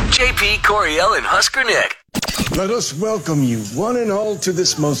JP, Coriel, and Husker Nick. Let us welcome you, one and all, to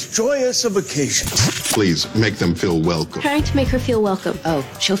this most joyous of occasions. Please make them feel welcome. Trying to make her feel welcome. Oh,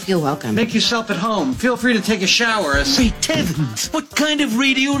 she'll feel welcome. Make yourself at home. Feel free to take a shower. Great heavens! What kind of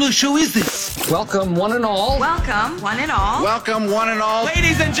radio show is this? Welcome, one and all. Welcome, one and all. Welcome, one and all.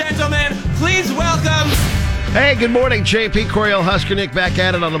 Ladies and gentlemen, please welcome... Hey, good morning. JP, Coriel, Husker Nick back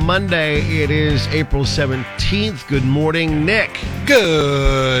at it on a Monday. It is April 17th. Good morning, Nick.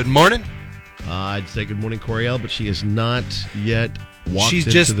 Good morning. I'd say good morning, Coriel, but she is not yet walked She's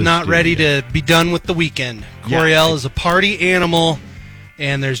into just the not studio. ready to be done with the weekend. Coriel is a party animal,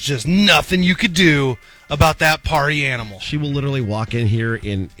 and there's just nothing you could do about that party animal. She will literally walk in here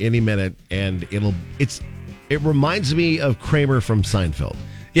in any minute, and it reminds me of Kramer from Seinfeld.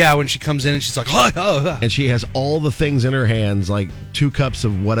 Yeah, when she comes in and she's like, oh. And she has all the things in her hands, like 2 cups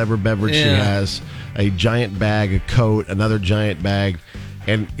of whatever beverage she has, a giant bag, a coat, another giant bag.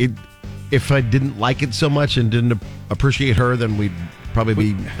 And if I didn't like it so much and didn't appreciate her, then we'd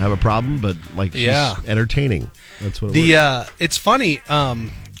probably have a problem. But she's entertaining. That's what it was. It's funny.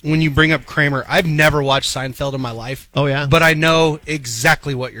 When you bring up Kramer, I've never watched Seinfeld in my life. Oh yeah, but I know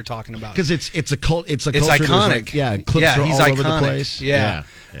exactly what you're talking about because it's a culture. It's iconic. Clips are he's all iconic. over the place. Yeah.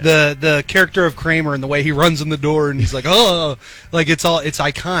 The character of Kramer and the way he runs in the door and he's like, oh, it's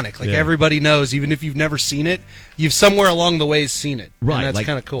iconic. Everybody knows, even if you've never seen it, you've somewhere along the way seen it. Right, and that's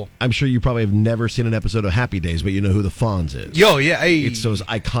kind of cool. I'm sure you probably have never seen an episode of Happy Days, but you know who the Fonz is. Yo, yeah, hey. It's those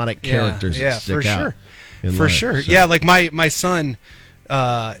iconic characters that stick out. For sure. So. Yeah, my son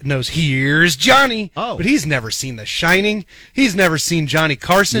knows Here's Johnny, but he's never seen The Shining. He's never seen Johnny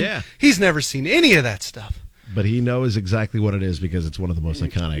Carson. Yeah. He's never seen any of that stuff. But he knows exactly what it is because it's one of the most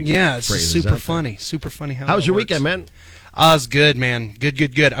iconic. Yeah, it's phrases super funny. Super funny how. How was your works. weekend, man? It was good, man.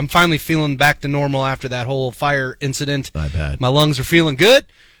 Good. I'm finally feeling back to normal after that whole fire incident. I bet. My lungs are feeling good.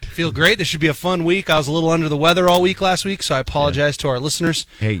 Feel great. This should be a fun week. I was a little under the weather all week last week, so I apologize to our listeners.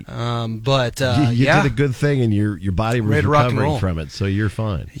 Hey, you did a good thing, and your body was recovering from it, so you're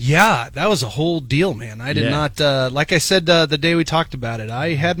fine. Yeah, that was a whole deal, man. I did not, like I said the day we talked about it,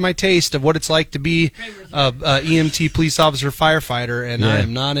 I had my taste of what it's like to be a EMT police officer firefighter, and I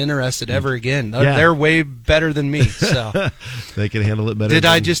am not interested ever again. They're way better than me, so they can handle it better. Did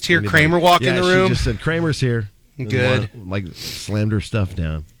I just hear Kramer walk in the room? She just said Kramer's here. Good. Slammed her stuff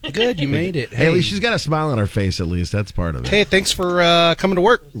down. Good, you made it. Hey, at least she's got a smile on her face, at least. That's part of it. Hey, thanks for coming to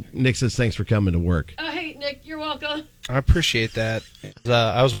work. Nick says thanks for coming to work. Hey, Nick, you're welcome. I appreciate that.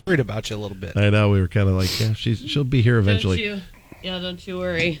 I was worried about you a little bit. I know, we were kind of like, she'll be here eventually. Don't you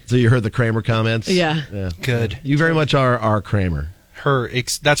worry. So you heard the Kramer comments? Yeah. Good. You very much are our Kramer.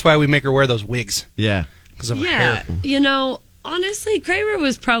 That's why we make her wear those wigs. Yeah. Because of her hair. Honestly, Kramer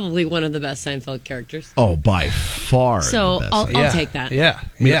was probably one of the best Seinfeld characters. Oh, by far. So I'll take that. Yeah.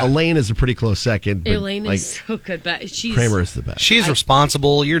 I mean, Elaine is a pretty close second. But Elaine is so good. But Kramer is the best. She's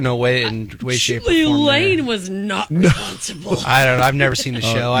responsible. You're no way, shape, or form. Elaine was not responsible. I don't know. I've never seen the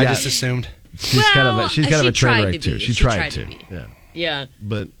show. I just assumed. She's kind of a train wreck, too. She tried to. Yeah.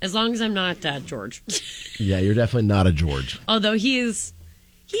 But as long as I'm not George. Yeah, you're definitely not a George. Although he is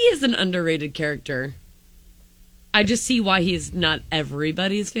an underrated character. I just see why he's not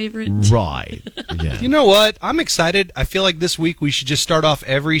everybody's favorite. Right. Yeah. You know what? I'm excited. I feel like this week we should just start off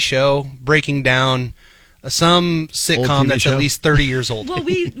every show breaking down some sitcom that's at least 30 years old. Well,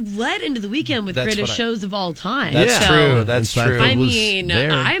 we led into the weekend with greatest shows of all time. That's true. That's true. I mean,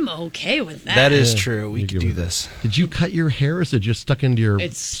 I'm okay with that. That is true. We could do this. Did you cut your hair or is it just stuck into your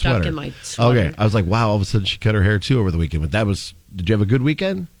It's sweater? stuck in my sweater. Okay. I was like, wow, all of a sudden she cut her hair too over the weekend. But did you have a good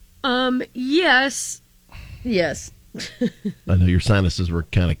weekend? Yes. I know your sinuses were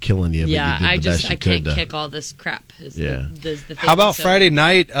kind of killing you. Yeah, but you did the best I you can't could, kick all this crap. How about Friday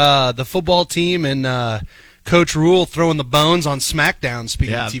night? The football team and Coach Rule throwing the bones on SmackDown.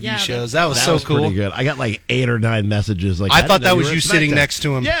 Speaking of TV shows, that was so cool. Pretty good. I got like 8 or 9 messages. I thought that was you sitting next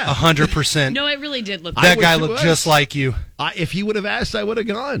to him. Yeah, 100%. No, it really did look. That guy looked just like you. If he would have asked, I would have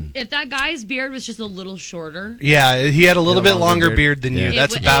gone. If that guy's beard was just a little shorter. Yeah, he had a little bit longer beard than you.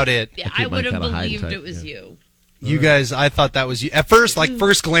 That's about it. I would have believed it was you. You guys, I thought that was you. At first,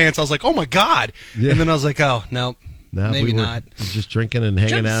 first glance, I was like, oh my God. Yeah. And then I was like, oh, no. Maybe not. Just drinking and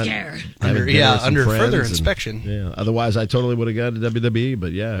hanging out. Under further inspection. Yeah. Otherwise, I totally would have gone to WWE,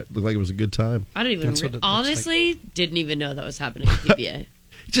 but yeah, it looked like it was a good time. I didn't even honestly didn't even know that was happening at PBA.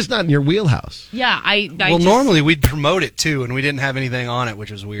 It's just not in your wheelhouse. Yeah, normally we'd promote it too, and we didn't have anything on it, which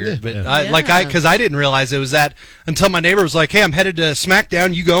was weird. Because I didn't realize it was that until my neighbor was like, "Hey, I'm headed to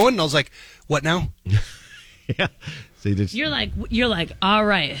SmackDown. You going?" And I was like, "What now?" Yeah. See, You're like, all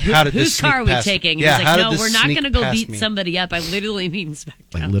right, How did this whose car are sneak we past- Yeah, taking? He's how like, did no, this we're not sneak going to go past beat me? somebody up. I literally mean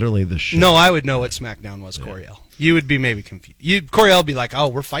SmackDown. like literally the show. No, I would know what SmackDown was, Coriel. You would be maybe confused. Coriel would be like, oh,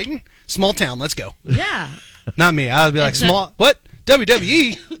 we're fighting? Small town, let's go. Yeah. Not me. I would be like, what?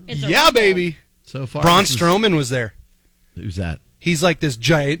 WWE? It's a Yeah, rumble. baby. So far, Braun this is- Strowman was there. Who's that? He's like this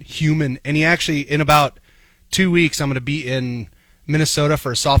giant human, and he actually, in about 2 weeks, I'm going to be in Minnesota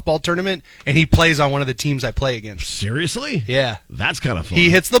for a softball tournament, and he plays on one of the teams I play against. Seriously? Yeah. That's kind of fun. He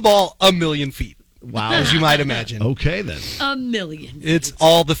hits the ball 1,000,000 feet. Wow. As you might imagine. Okay, then. 1,000,000. It's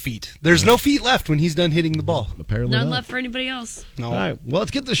all the feet. There's no feet left when he's done hitting the ball. Apparently None not. left for anybody else. No. All right. Well,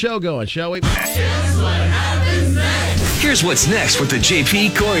 let's get the show going, shall we? Here's what's next with the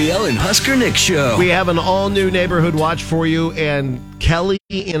JP, Coriel, and Husker Nick show. We have an all-new neighborhood watch for you, and Kelly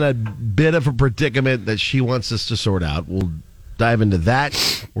in a bit of a predicament that she wants us to sort out. We'll dive into that.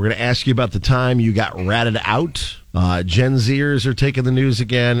 We're going to ask you about the time you got ratted out. Gen Zers are taking the news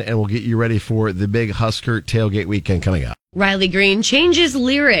again, and we'll get you ready for the big Husker tailgate weekend coming up. Riley Green changes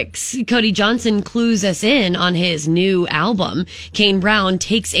lyrics. Cody Johnson clues us in on his new album. Kane Brown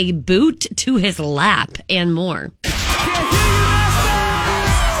takes a boot to his lap, and more.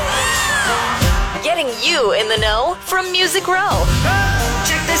 Getting you in the know from Music Row.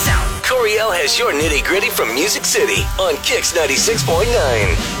 Check this out. Coriel has your nitty gritty from Music City on Kix 96.9.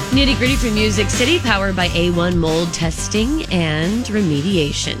 Nitty Gritty from Music City, powered by A1 Mold Testing and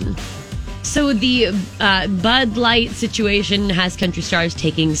Remediation. So the Bud Light situation has country stars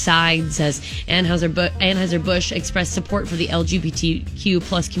taking sides as Anheuser-Busch expressed support for the LGBTQ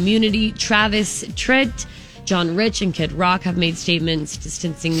plus community. Travis Tritt, John Rich, and Kid Rock have made statements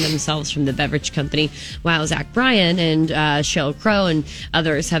distancing themselves from the beverage company, while Zach Bryan and Sheryl Crow and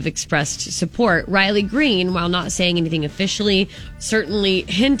others have expressed support. Riley Green, while not saying anything officially, certainly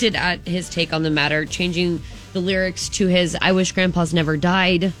hinted at his take on the matter, changing the lyrics to his "I Wish Grandpa's Never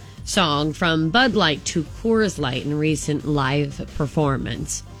Died" song from Bud Light to Coors Light in recent live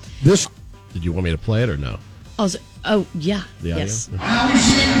performance. Did you want me to play it or no? Also, oh yeah, The audio? yes.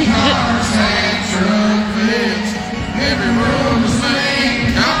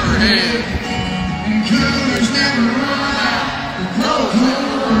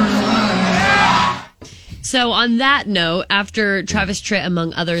 So on that note, after Travis Tritt,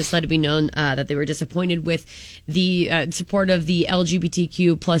 among others, let it be known that they were disappointed with the support of the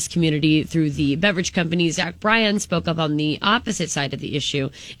LGBTQ plus community through the beverage company, Zach Bryan spoke up on the opposite side of the issue.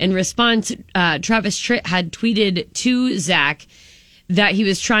 In response, Travis Tritt had tweeted to Zach that he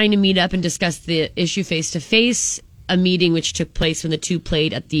was trying to meet up and discuss the issue face-to-face, a meeting which took place when the two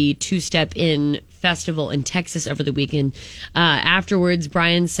played at the Two Step In festival in Texas over the weekend. Afterwards,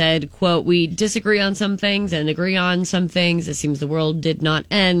 Brian said, quote, "We disagree on some things and agree on some things. It seems the world did not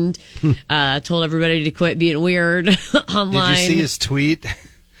end." Told everybody to quit being weird online. Did you see his tweet?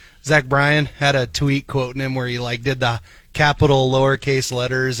 Zach Bryan had a tweet quoting him where he like did the capital lowercase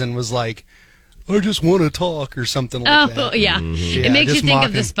letters and was like, "I just want to talk," or something like that. Oh, yeah. Yeah, It makes you just think mocking.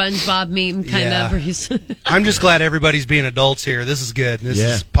 of the SpongeBob meme, kind Yeah. of. Where he's I'm just glad everybody's being adults here. This is good. This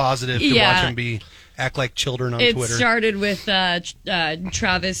Yeah. is positive to Yeah. watch them act like children on It Twitter. started with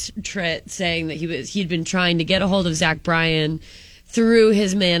Travis Tritt saying that he'd been trying to get a hold of Zach Bryan through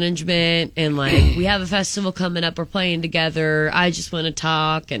his management, and like, "We have a festival coming up, we're playing together, I just want to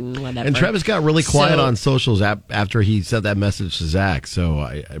talk," and whatever. And Travis got really quiet So- on socials after he sent that message to Zach. So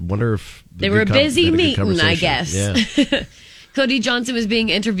I wonder if They were busy had a good meeting, I conversation. guess. Yeah. Cody Johnson was being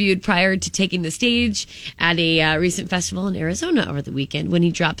interviewed prior to taking the stage at a recent festival in Arizona over the weekend when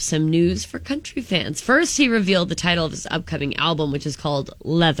he dropped some news for country fans. First, he revealed the title of his upcoming album, which is called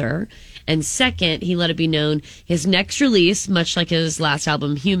Leather. And second, he let it be known his next release, much like his last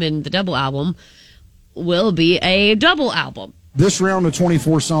album, Human, the double album, will be a double album. This round of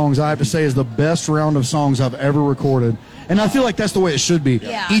 24 songs, I have to say, is the best round of songs I've ever recorded. And I feel like that's the way it should be.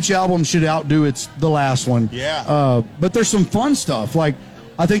 Yeah. Each album should outdo the last one. Yeah. But there's some fun stuff. Like,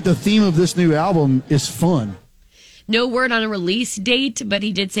 I think the theme of this new album is fun. No word on a release date, but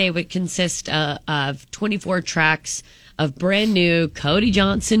he did say it would consist of 24 tracks of brand new Cody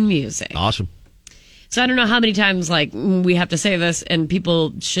Johnson music. Awesome. So I don't know how many times we have to say this, and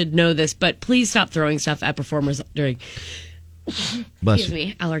people should know this, but please stop throwing stuff at performers during. Bless Excuse you.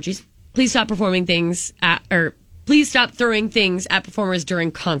 me, allergies. Please stop throwing things at performers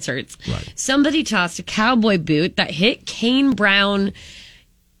during concerts. Right. Somebody tossed a cowboy boot that hit Kane Brown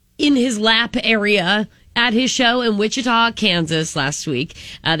in his lap area at his show in Wichita, Kansas last week.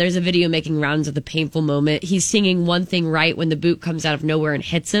 There's a video making rounds of the painful moment. He's singing One Thing Right when the boot comes out of nowhere and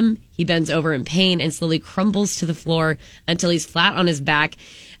hits him. He bends over in pain and slowly crumbles to the floor until he's flat on his back.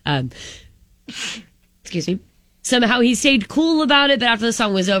 Excuse me. Somehow he stayed cool about it, but after the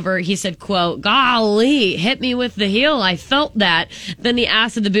song was over, he said, quote, "Golly, hit me with the heel. I felt that." Then he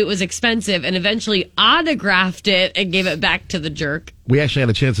asked if the boot was expensive and eventually autographed it and gave it back to the jerk. We actually had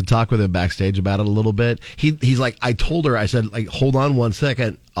a chance to talk with him backstage about it a little bit. He's like, I told her, I said, like, hold on 1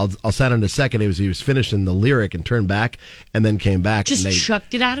 second. I'll sign in a second. He was finishing the lyric and turned back and then came back. Just and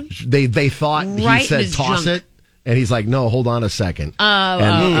chucked it at him? They thought right he said toss junk. it. And he's like, no, hold on a second.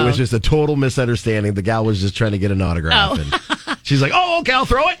 It was just a total misunderstanding. The gal was just trying to get an autograph. And she's like, oh, okay, I'll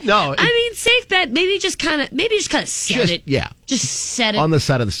throw it. No. I mean, safe bet. Maybe just kind of set it. Yeah. Just set it. On the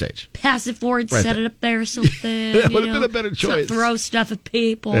side of the stage. Pass it forward, Right set there. it up there or something. That would have been a better choice. Throw stuff at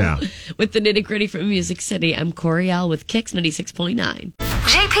people. Yeah. With the nitty gritty from Music City, I'm Coriel with Kicks 96.9.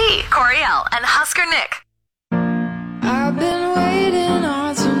 JP, Coriel, and Husker Nick. I've been waiting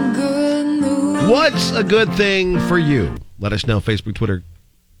on some good news. What's a good thing for you? Let us know. Facebook, Twitter,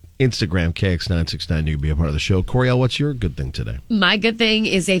 Instagram, KX969. You can be a part of the show. Coriel, what's your good thing today? My good thing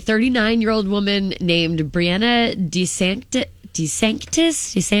is a 39-year-old woman named Brianna DeSanctis.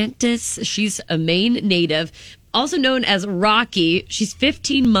 She's a Maine native, also known as Rocky. She's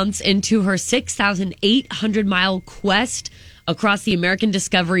 15 months into her 6,800-mile quest across the American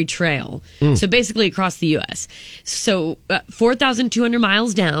Discovery Trail. So basically across the U.S. So 4,200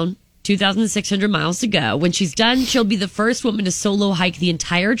 miles down, 2,600 miles to go. When she's done, she'll be the first woman to solo hike the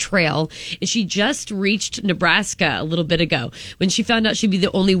entire trail. And she just reached Nebraska a little bit ago. When she found out she'd be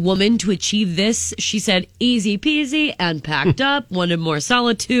the only woman to achieve this, she said, easy peasy, and packed up, wanted more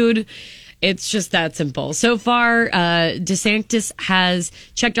solitude. It's just that simple. So far, DeSanctis has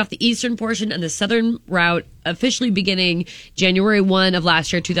checked off the eastern portion and the southern route, officially beginning January 1 of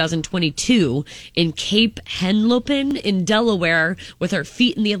last year, 2022, in Cape Henlopen in Delaware, with her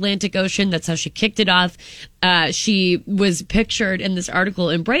feet in the Atlantic Ocean. That's how she kicked it off. She was pictured in this article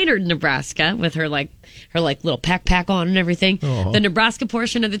in Brainerd, Nebraska, with her little pack on and everything. The Nebraska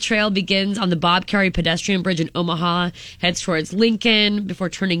portion of the trail begins on the Bob Carey pedestrian bridge in Omaha, heads towards Lincoln before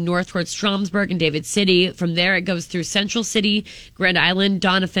turning north towards Stromsburg and David City. From there, it goes through Central City, Grand Island,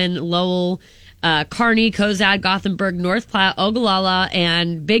 Doniphan, Lowell, Kearney, Cozad, Gothenburg, North Platte, Ogallala,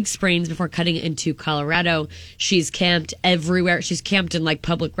 and Big Springs before cutting into Colorado. She's camped everywhere. She's camped in like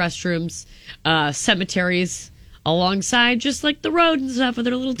public restrooms, cemeteries, alongside just like the road and stuff with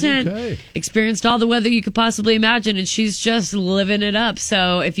her little tent. Okay. Experienced all the weather you could possibly imagine, and she's just living it up.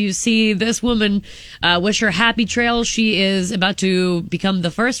 So if you see this woman, wish her happy trail. She is about to become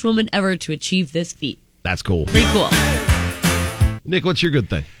the first woman ever to achieve this feat. That's cool. Pretty cool. Nick, what's your good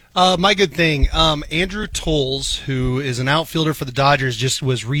thing? My good thing, Andrew Tolles, who is an outfielder for the Dodgers, just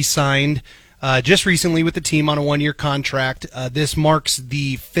was re-signed just recently with the team on a one-year contract. This marks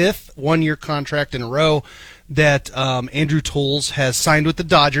the fifth one-year contract in a row that Andrew Tolles has signed with the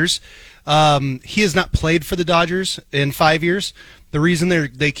Dodgers. He has not played for the Dodgers in 5 years. The reason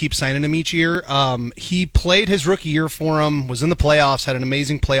they keep signing him each year, he played his rookie year for them, was in the playoffs, had an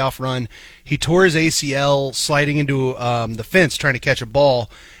amazing playoff run. He tore his ACL sliding into the fence trying to catch a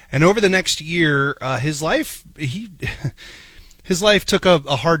ball. And over the next year, his life took a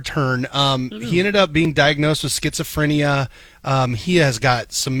hard turn. He ended up being diagnosed with schizophrenia. He has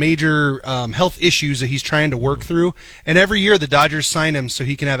got some major health issues that he's trying to work through. And every year the Dodgers sign him so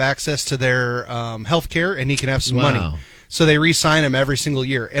he can have access to their health care and he can have some money. So they re-sign him every single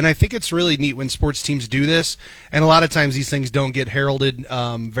year. And I think it's really neat when sports teams do this. And a lot of times these things don't get heralded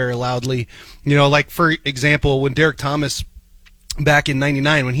very loudly. You know, like, for example, when Derek Thomas back in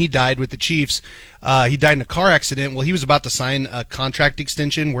 99, when he died with the Chiefs, he died in a car accident. Well, he was about to sign a contract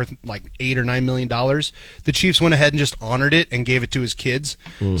extension worth like $8 or $9 million. The Chiefs went ahead and just honored it and gave it to his kids.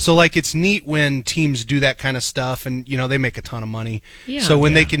 So, like, it's neat when teams do that kind of stuff, and, you know, they make a ton of money. So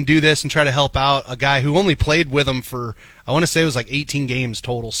when they can do this and try to help out a guy who only played with them for, I want to say it was like 18 games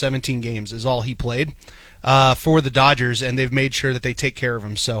total, 17 games is all he played for the Dodgers, and they've made sure that they take care of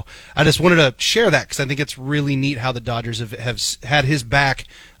him. So I just wanted to share that because I think it's really neat how the Dodgers have had his back,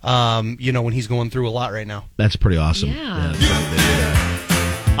 you know, when he's going through a lot right now. That's pretty awesome. Yeah.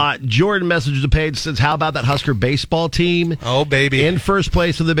 Jordan messages the page, says, how about that Husker baseball team? Oh, baby. In first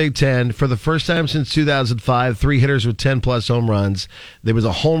place of the Big Ten for the first time since 2005, 3 hitters with 10-plus home runs. There was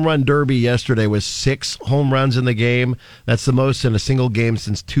a home run derby yesterday with 6 home runs in the game. That's the most in a single game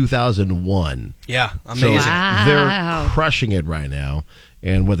since 2001. Yeah, amazing. Wow. They're crushing it right now.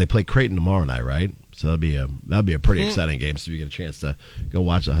 And they play Creighton tomorrow night, right? So that'll be a pretty exciting game. So if you get a chance to go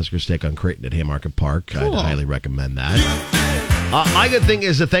watch the Huskers take on Creighton at Haymarket Park, I'd highly recommend that. My good thing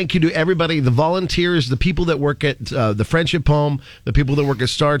is a thank you to everybody, the volunteers, the people that work at the Friendship Home, the people that work at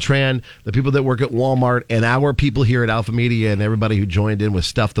Star Tran, the people that work at Walmart, and our people here at Alpha Media, and everybody who joined in with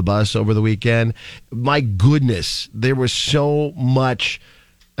Stuff the Bus over the weekend. My goodness, there was so much.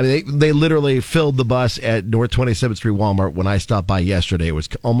 I mean, they literally filled the bus at North 27th Street Walmart when I stopped by yesterday. It was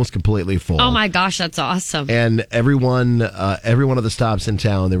almost completely full. Oh my gosh, that's awesome. And every one of the stops in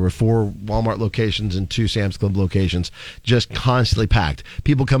town, there were 4 Walmart locations and 2 Sam's Club locations, just constantly packed.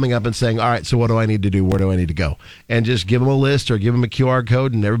 People coming up and saying, all right, so what do I need to do? Where do I need to go? And just give them a list or give them a QR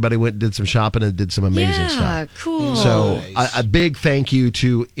code, and everybody went and did some shopping and did some amazing stuff. Yeah, cool. So a big thank you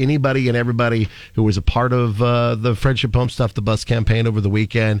to anybody and everybody who was a part of the Friendship Home Stuff the Bus campaign over the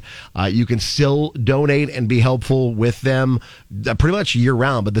weekend. You can still donate and be helpful with them pretty much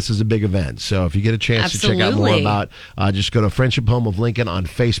year-round, but this is a big event. So if you get a chance to check out more about, just go to Friendship Home of Lincoln on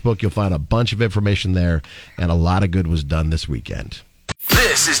Facebook. You'll find a bunch of information there, and a lot of good was done this weekend.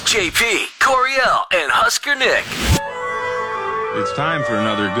 This is JP, Coriel, and Husker Nick. It's time for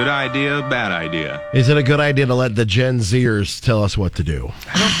another good idea, bad idea. Is it a good idea to let the Gen Zers tell us what to do?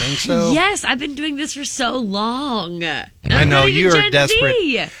 I don't think so. Yes, I've been doing this for so long. I know, you are desperate.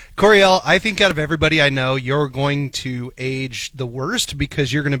 Z. Coriel, I think out of everybody I know, you're going to age the worst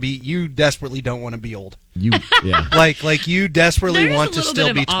because you desperately don't want to be old. Yeah. like you desperately want to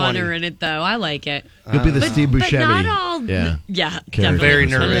still be 20. There's a little bit of honor in it, though. I like it. You'll be the Steve Buscemi. But not all. Yeah, definitely. Very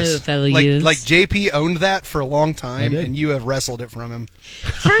nervous. Hello, like JP owned that for a long time, and you have wrestled it from him.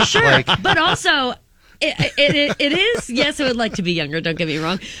 For sure. But also, it is, yes, I would like to be younger, don't get me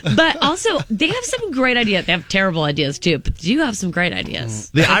wrong. But also, they have some great ideas. They have terrible ideas, too, but they do have some great ideas.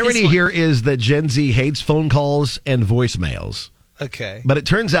 The irony here is that Gen Z hates phone calls and voicemails. Okay. But it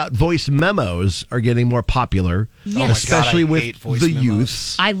turns out voice memos are getting more popular, especially with the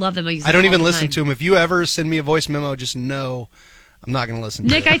youths. I love them. I don't even listen to them. If you ever send me a voice memo, just know I'm not going to listen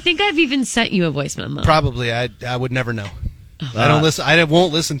to it. Nick, I think I've even sent you a voice memo. Probably. I would never know. I don't listen. I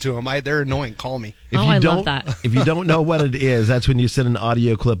won't listen to them. They're annoying. Call me. I love that. If you don't know what it is, that's when you send an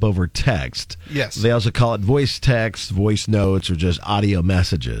audio clip over text. Yes. They also call it voice text, voice notes, or just audio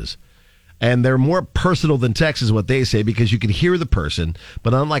messages. And they're more personal than text is what they say because you can hear the person,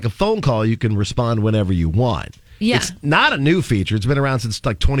 but unlike a phone call, you can respond whenever you want. Yeah. It's not a new feature. It's been around since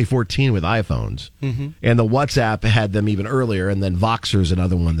like 2014 with iPhones. Mm-hmm. And the WhatsApp had them even earlier, and then Voxer's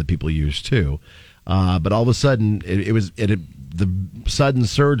another one that people use too. But all of a sudden, the sudden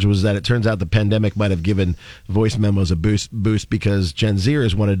surge was that it turns out the pandemic might have given voice memos a boost because Gen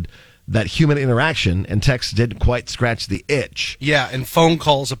Zers wanted that human interaction, and text didn't quite scratch the itch. Yeah, and phone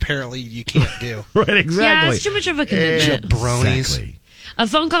calls apparently you can't do. Right, exactly. Yeah, it's too much of a commitment. Jabronis. Exactly. A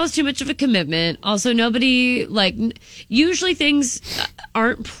phone call is too much of a commitment. Also, nobody, usually things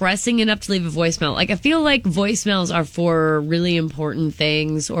aren't pressing enough to leave a voicemail. I feel like voicemails are for really important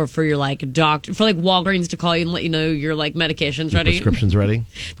things or for your, doctor, for, Walgreens to call you and let you know your, medication's ready. Prescription's ready.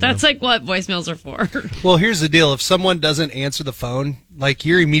 That's, what voicemails are for. Well, here's the deal. If someone doesn't answer the phone,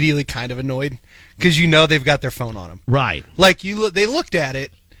 you're immediately kind of annoyed because you know they've got their phone on them. Right. They looked at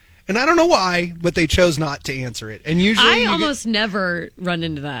it. And I don't know why, but they chose not to answer it. And usually, I almost never run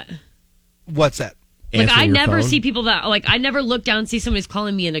into that. What's that? I never see people that I never look down and see somebody's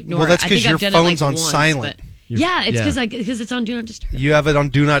calling me and ignore. Well, that's because your phone's on once, silent. Yeah, it's because it's on Do Not Disturb. You have it on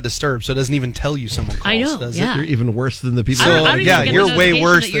Do Not Disturb, so it doesn't even tell you someone calls. I know. Does yeah. it? You're even worse than the people. I don't even get you're the way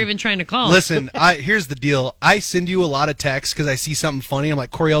worse. That you're even trying to call. Listen, here's the deal. I send you a lot of texts because I see something funny. I'm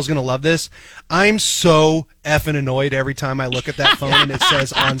like, Coriel's gonna love this. I'm so effing annoyed every time I look at that phone and it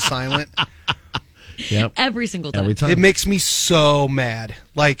says on silent. Yep. Every single time. Every time. It makes me so mad.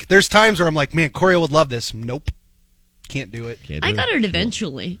 There's times where I'm like, man, Coriel would love this. Nope. Can't do it. I got it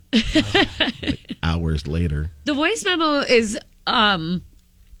eventually. Hours later. The voice memo is, I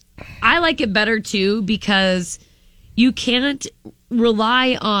like it better too because you can't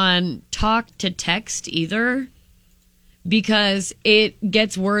rely on talk to text either because it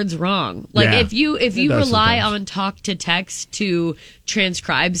gets words wrong. If you rely on talk to text to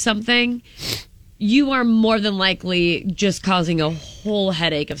transcribe something, you are more than likely just causing a whole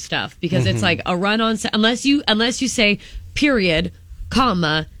headache of stuff because it's a run-on unless you say period,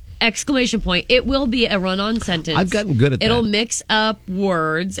 comma, exclamation point. It will be a run-on sentence. I've gotten good at that. It'll mix up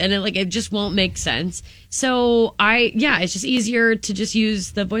words and it just won't make sense. So it's just easier to just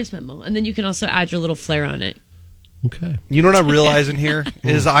use the voice memo, and then you can also add your little flair on it. Okay. You know what I'm realizing here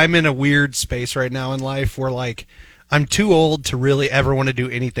is I'm in a weird space right now in life where I'm too old to really ever want to do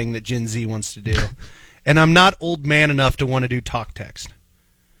anything that Gen Z wants to do. And I'm not old man enough to want to do talk text.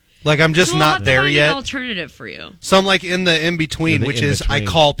 Like, I'm just So we'll not have to there find yet. An alternative for you. So I'm like in the in-between, which is I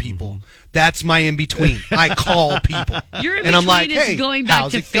call people. That's my in-between. I call people. Your in-between and I'm like, is hey, going back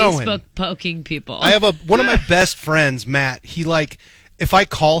how's to it going? Facebook poking people. I have one of my best friends, Matt. He like, if I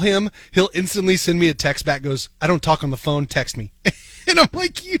call him, he'll instantly send me a text back. Goes, I don't talk on the phone. Text me. And I'm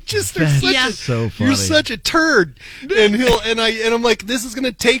like, you just are so funny. You're such a turd. And I'm like, this is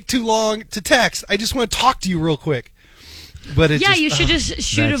gonna take too long to text. I just want to talk to you real quick. But you should just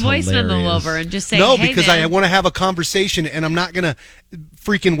shoot a voice memo over and just say, no, hey, because man. I want to have a conversation, and I'm not gonna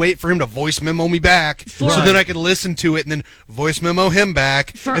freaking wait for him to voice memo me back, so then I can listen to it and then voice memo him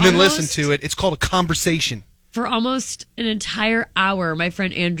back, and then listen to it. It's called a conversation. For almost an entire hour, my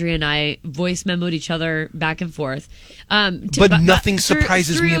friend Andrea and I voice memoed each other back and forth. But nothing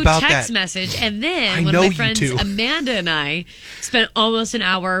surprises me about text that. Message, and then I one know of my you friends two. Amanda and I spent almost an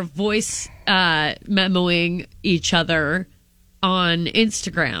hour voice memoing each other on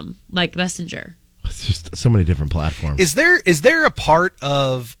Instagram, like Messenger. It's just so many different platforms. Is there a part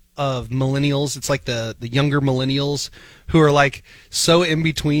of millennials? It's like the younger millennials who are like so in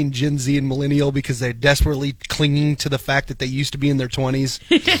between Gen Z and millennial because they're desperately clinging to the fact that they used to be in their 20s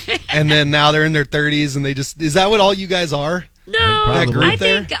and then now they're in their 30s and is that what all you guys are? No,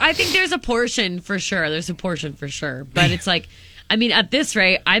 I think there's a portion for sure. There's a portion for sure, but it's like, I mean, at this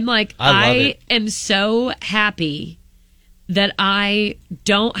rate, I'm like, I am so happy that I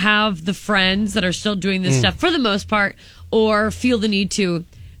don't have the friends that are still doing this stuff for the most part, or feel the need to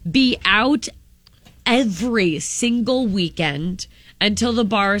be out every single weekend until the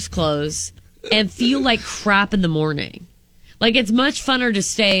bars close and feel like crap in the morning. Like, it's much funner to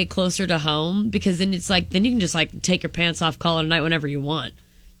stay closer to home because then it's like, then you can just like take your pants off, call it a night whenever you want.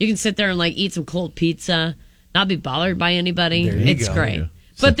 You can sit there and like eat some cold pizza, not be bothered by anybody. It's great. Yeah.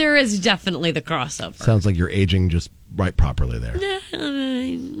 But there is definitely the crossover. Sounds like you're aging just right properly there.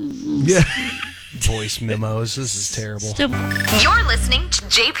 Yeah. Voice memos. This is terrible. You're listening to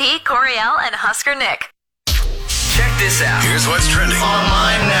JP, Coriel, and Husker Nick. Check this out. Here's what's trending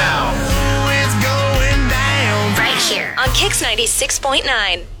online now. It's going down. Right here on Kix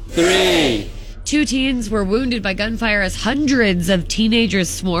 96.9. 3. 2 teens were wounded by gunfire as hundreds of teenagers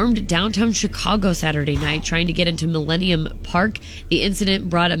swarmed downtown Chicago Saturday night trying to get into Millennium Park. The incident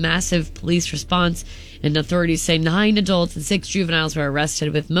brought a massive police response, and authorities say 9 adults and 6 juveniles were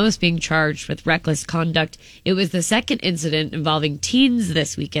arrested, with most being charged with reckless conduct. It was the second incident involving teens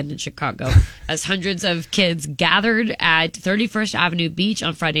this weekend in Chicago, as hundreds of kids gathered at 31st Avenue Beach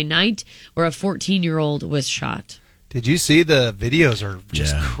on Friday night, where a 14-year-old was shot. Did you see the videos are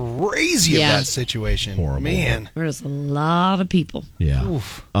just crazy of that situation? Horrible. Man. There's a lot of people. Yeah.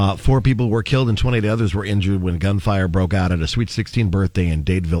 4 people were killed and 28 others were injured when gunfire broke out at a Sweet 16 birthday in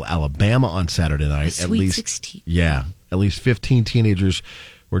Dadeville, Alabama on Saturday night. Sweet 16. Yeah. At least 15 teenagers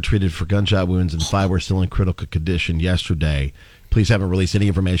were treated for gunshot wounds and 5 were still in critical condition yesterday. Police haven't released any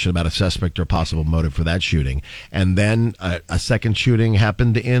information about a suspect or possible motive for that shooting. And then a second shooting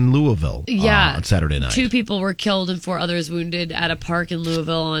happened in Louisville on Saturday night. 2 people were killed and 4 others wounded at a park in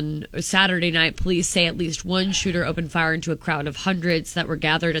Louisville on Saturday night. Police say at least one shooter opened fire into a crowd of hundreds that were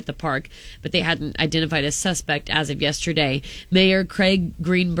gathered at the park, but they hadn't identified a suspect as of yesterday. Mayor Craig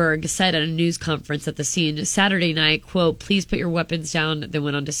Greenberg said at a news conference at the scene Saturday night, quote, "Please put your weapons down." Then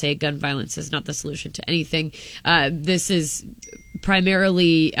went on to say gun violence is not the solution to anything. This is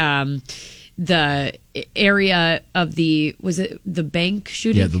primarily the area of the bank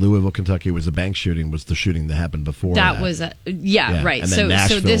shooting? Yeah, the Louisville, Kentucky was the bank shooting, was the shooting that happened before that. That was, right. And then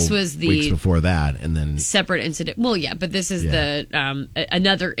Nashville, so this was the weeks before that, and then separate incident. Well, yeah, but this is the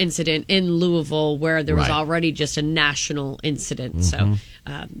another incident in Louisville where there was already just a national incident. Mm-hmm.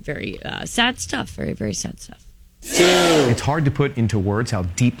 So very sad stuff. Very, very sad stuff. It's hard to put into words how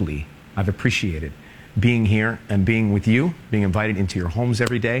deeply I've appreciated being here and being with you, being invited into your homes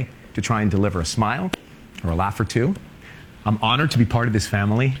every day to try and deliver a smile or a laugh or two. I'm honored to be part of this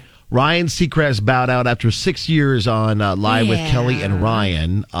family. Ryan Seacrest bowed out after 6 years on Live with Kelly and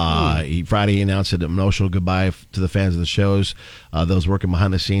Ryan. Friday announced an emotional goodbye to the fans of the shows, those working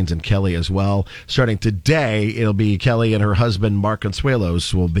behind the scenes, and Kelly as well. Starting today, it'll be Kelly and her husband, Mark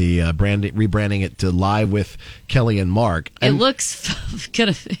Consuelos, will be rebranding it to Live with Kelly and Mark. And it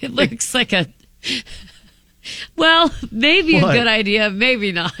looks like a... Well, maybe a good idea,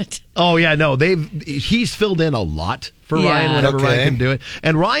 maybe not. Oh yeah, no, he's filled in a lot for Ryan whenever Ryan can do it.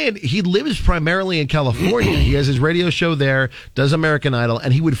 And Ryan, he lives primarily in California. He has his radio show there, does American Idol,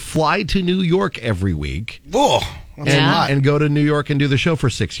 and he would fly to New York every week. And go to New York and do the show for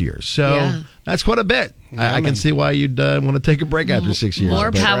 6 years. So that's quite a bit. I can see why you'd want to take a break after 6 years.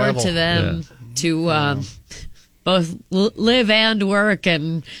 More power to them to both live and work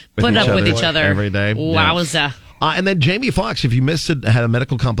and put up with each other every day. Wowza. Yeah. And then Jamie Foxx, if you missed it, had a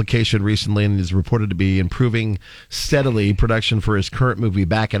medical complication recently and is reported to be improving steadily. Production for his current movie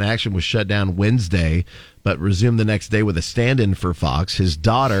Back in Action was shut down Wednesday, but resumed the next day with a stand-in for Fox. His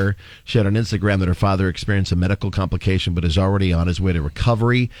daughter shared on Instagram that her father experienced a medical complication but is already on his way to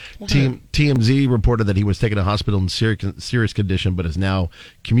recovery. TMZ reported that he was taken to hospital in serious condition but is now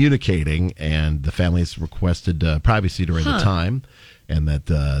communicating, and the family has requested privacy during the time. And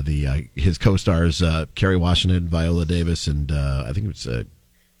that his co-stars Kerry Washington, Viola Davis, and I think it was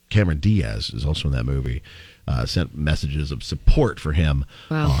Cameron Diaz is also in that movie, sent messages of support for him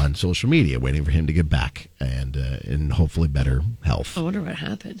on social media, waiting for him to get back and in hopefully better health. I wonder what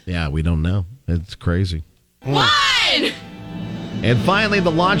happened. Yeah, we don't know. It's crazy. What? And finally,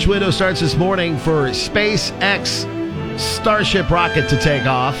 the launch window starts this morning for SpaceX Starship rocket to take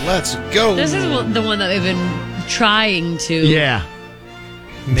off. Let's go. This is the one that they've been trying to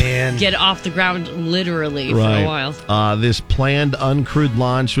get off the ground literally for a while. This planned uncrewed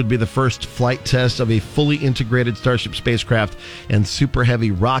launch would be the first flight test of a fully integrated Starship spacecraft and super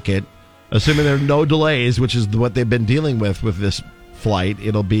heavy rocket, assuming there are no delays, which is what they've been dealing with this flight.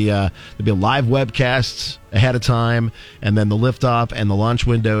 There'll be live webcasts ahead of time, and then the liftoff and the launch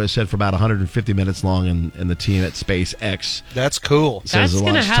window is set for about 150 minutes long, and the team at SpaceX. That's cool. That's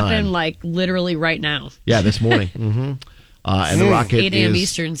going to happen like literally right now. Yeah, this morning. Mm-hmm. And the rocket 8 a.m.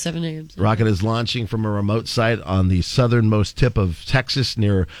 Eastern, 7 a.m. Rocket is launching from a remote site on the southernmost tip of Texas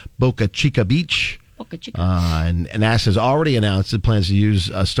near Boca Chica Beach. And NASA has already announced it plans to use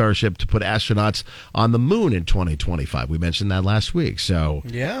a Starship to put astronauts on the moon in 2025. We mentioned that last week. So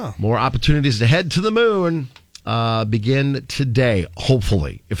more opportunities to head to the moon begin today,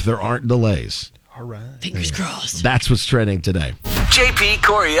 hopefully, if there aren't delays. All right. Fingers crossed. That's what's trending today. JP,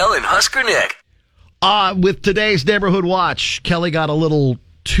 Coriel, and Husker Nick. With today's Neighborhood Watch, Kelly got a little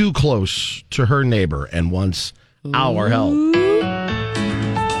too close to her neighbor and wants our help.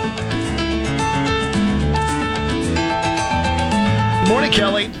 Good morning,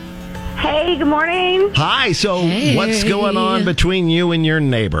 Kelly. Hey, good morning. Hi. So what's going on between you and your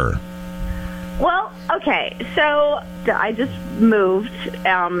neighbor? Well, okay. So I just moved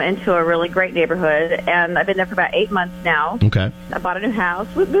into a really great neighborhood, and I've been there for about 8 months now. Okay. I bought a new house.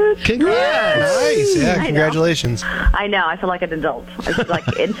 Congrats! Nice. Yeah, congratulations. I know. I feel like an adult. I'm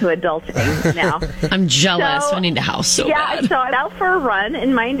like into adulting now. I'm jealous. I need a house so bad. So I'm out for a run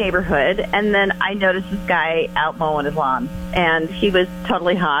in my neighborhood, and then I noticed this guy out mowing his lawn, and he was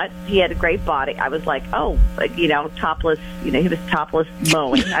totally hot. He had a great body. I was like, topless. He was topless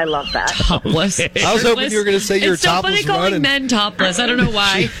mowing. I love that. Topless. I was hoping you were going to say you were topless. It's so funny calling men topless. I don't know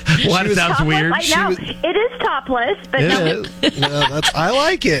why. That sounds topless, weird. I know. It is topless, but no. I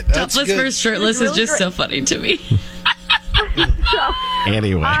like it. That's topless good. versus shirtless is just so funny to me.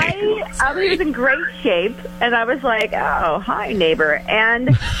 Anyway. I was in great shape, and I was like, oh, hi, neighbor.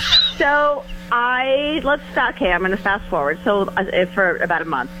 And so I'm going to fast forward for about a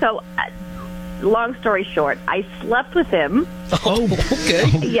month. So long story short, I slept with him. Oh,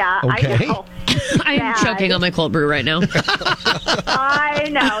 okay. Yeah, okay. I know. I am choking on my cold brew right now. I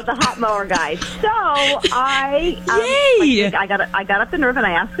know, the hot mower guy. So I got up the nerve and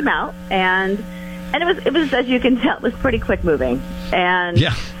I asked him out, and it was as you can tell, it was pretty quick moving. And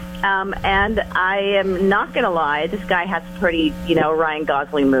and I am not gonna lie, this guy has pretty Ryan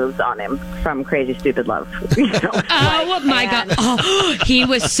Gosling moves on him from Crazy Stupid Love. Oh my god! Oh, he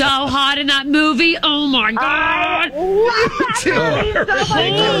was so hot in that movie. Oh my god! I love that movie so much.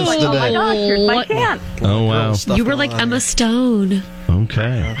 I was like, oh my gosh, here's my chance. Oh wow! You were like Emma Stone.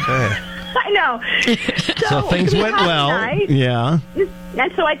 Okay. I know. So things went well. Yeah.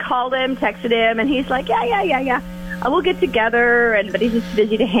 And so I called him, texted him, and he's like, yeah. We'll get together, but he's just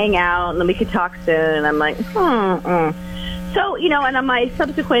busy to hang out, and then we could talk soon. And I'm like, So, and on my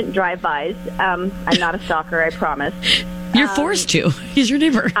subsequent drive-bys, I'm not a stalker, I promise. You're forced to. He's your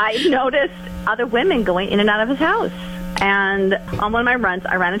neighbor. I noticed other women going in and out of his house. And on one of my runs,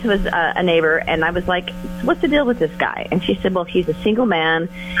 I ran into a neighbor, and I was like, what's the deal with this guy? And she said, well, he's a single man,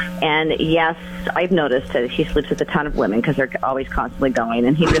 and yes, I've noticed that he sleeps with a ton of women because they're always constantly going,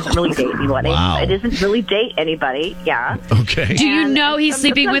 and he doesn't really date anyone. Wow. It doesn't really date anybody, yeah. Okay. Do you know he's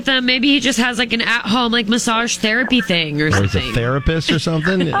sleeping with them? Maybe he just has like an at-home like massage therapy thing or something. He's a therapist or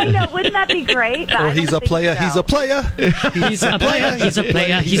something? I know, wouldn't that be great? Or he's a player, so. he's a player. He's a player, he's a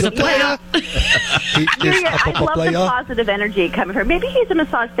player, he's a player. I love the positive energy coming from. Maybe he's a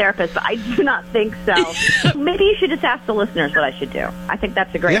massage therapist, but I do not think so. Maybe you should just ask the listeners what I should do. I think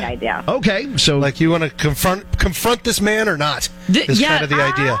that's a great idea. Okay, so like you want to confront this man or not? Is kind of the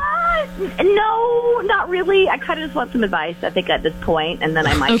idea. No, not really. I kind of just want some advice, I think, at this point, and then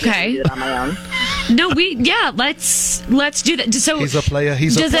I might do it on my own. No, let's do that. So he's a player.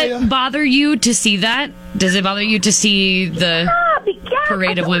 Does it bother you to see that? Does it bother you to see the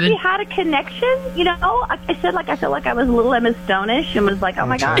parade of women? We had a connection, you know. I said, I felt like I was a little Emma Stone-ish and was like, oh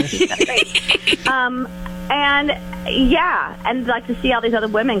my gosh, she's got great. And to see all these other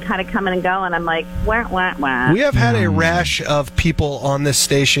women kind of coming and going, I'm like, wah, wah, wah. We have had a rash of people on this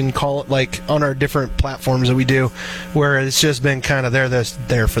station call it, on our different platforms that we do, where it's just been kind of there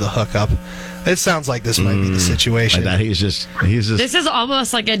for the hookup. It sounds like this might be the situation. Like that he's just. This is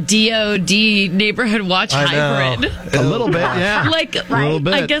almost like a DOD neighborhood watch hybrid. A little bit, yeah. A little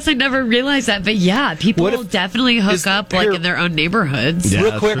bit. I guess I never realized that, but yeah, people will definitely hook up in their own neighborhoods. Yeah,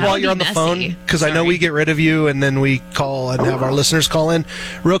 real quick while you're on the phone, because I know we get rid of you and then we call and have our listeners call in.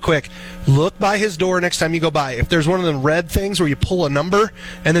 Real quick, look by his door next time you go by. If there's one of them red things where you pull a number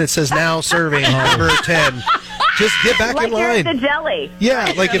and then it says now serving number 10. Just get back in line. Like the jelly.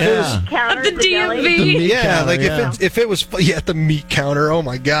 Yeah, like if it was counter the DMV. The meat counter, if it was the meat counter. Oh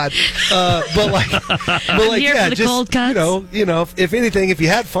my god! You know, if anything, if you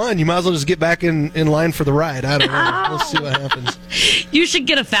had fun, you might as well just get back in line for the ride. I don't know. We'll see what happens. You should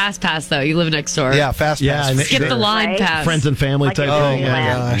get a fast pass though. You live next door. Yeah, fast pass. Skip the line pass. Friends and family type thing. Oh my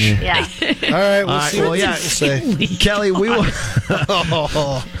gosh. Yeah. All right. We'll see what you say. Kelly, we will.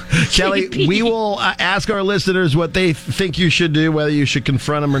 Kelly, we will ask our listeners what they think you should do, whether you should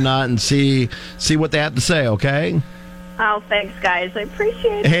confront them or not, and see what they have to say, okay? Oh, thanks, guys. I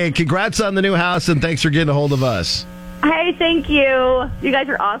appreciate it. Hey, congrats on the new house, and thanks for getting a hold of us. Hey, thank you. You guys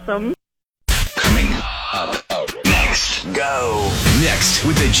are awesome. Coming up next. Go. Next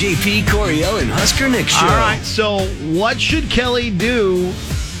with the JP, Coriel, and Husker Nick show. All right, so what should Kelly do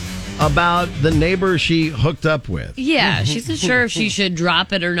about the neighbor she hooked up with? Yeah, she's not sure if she should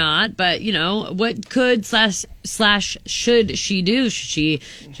drop it or not, but, what could slash should she do? Should she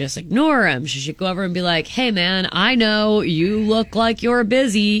just ignore him? Should she go over and be like, hey, man, I know you look like you're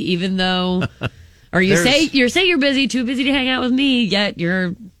busy, even though, or you say you're busy, too busy to hang out with me, yet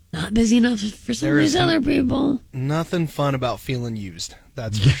you're not busy enough for some of these other people. Nothing fun about feeling used,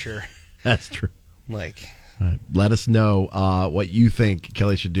 that's for sure. That's true. Right, let us know what you think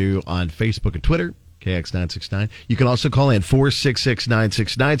Kelly should do on Facebook and Twitter, KX969. You can also call in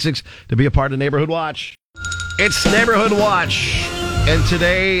 466-9696 to be a part of Neighborhood Watch. It's Neighborhood Watch, and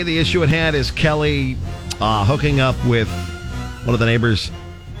today the issue at hand is Kelly hooking up with one of the neighbors,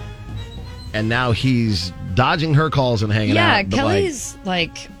 and now he's dodging her calls and hanging out. Yeah, Kelly's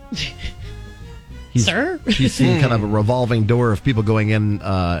sir? She's seen kind of a revolving door of people going in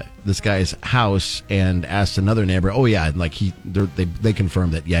this guy's house and asked another neighbor, they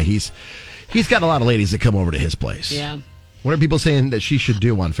confirmed that, he's got a lot of ladies that come over to his place. Yeah. What are people saying that she should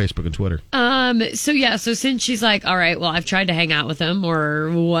do on Facebook and Twitter? So since she's like, all right, well, I've tried to hang out with him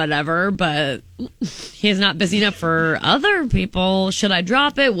or whatever, but he's not busy enough for other people. Should I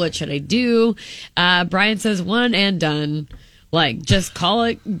drop it? What should I do? Brian says one and done. Just call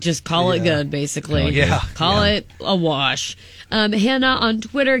it good, basically. Call it a wash. Hannah on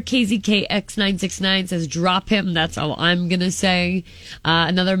Twitter, KZKX969 says, drop him. That's all I'm going to say.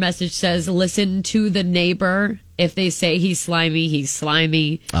 Another message says, listen to the neighbor. If they say he's slimy, he's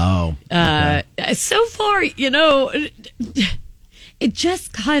slimy. Oh. Okay. So far, it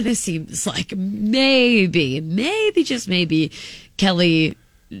just kind of seems like maybe, just maybe, Kelly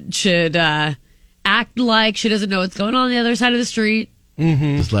should, act like she doesn't know what's going on the other side of the street.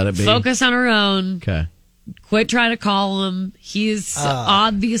 Mm-hmm. Just let it be. Focus on her own. Okay. Quit trying to call him. He's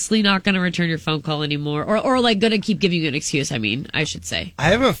obviously not going to return your phone call anymore. Or going to keep giving you an excuse, I should say. I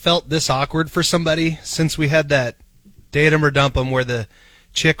haven't felt this awkward for somebody since we had that date 'em or dump 'em where the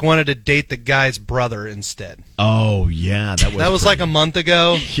chick wanted to date the guy's brother instead. Oh, yeah. That was like a month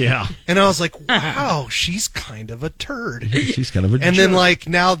ago. Yeah. And I was like, wow, she's kind of a turd. She's kind of a jerk. And then,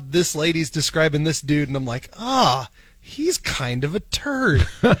 now this lady's describing this dude, and I'm like, he's kind of a turd.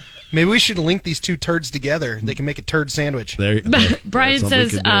 Maybe we should link these two turds together. They can make a turd sandwich. Brian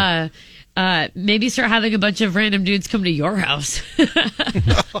says, maybe start having a bunch of random dudes come to your house.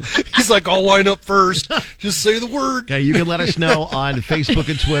 He's like, I'll line up first. Just say the word. Okay, you can let us know on Facebook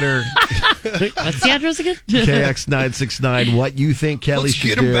and Twitter. What's the address again? KX969. What you think Kelly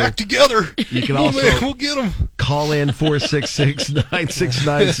should do. Let's get them back together. You can also we'll get them. Call in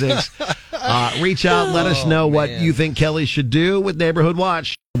 466-9696. Reach out. Let us know what you think Kelly should do with Neighborhood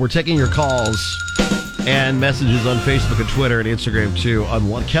Watch. We're taking your calls and messages on Facebook and Twitter and Instagram, too, on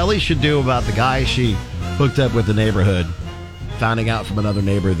what Kelly should do about the guy she hooked up with the neighborhood, finding out from another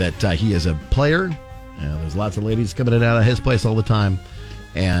neighbor that he is a player. There's lots of ladies coming in and out of his place all the time,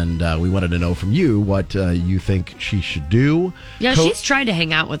 And we wanted to know from you what you think she should do. Yeah, she's tried to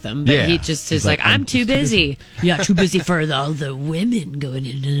hang out with him, but he just is like, I'm too busy. Yeah, too busy for all the women going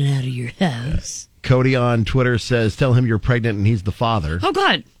in and out of your house. Cody on Twitter says, tell him you're pregnant and he's the father. Oh,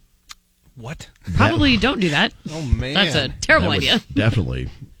 God. What? Probably don't do that. Oh, man. That's a terrible That would idea. Definitely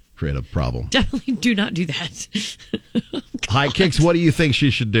create a problem. Definitely do not do that. Hi, Kix, what do you think she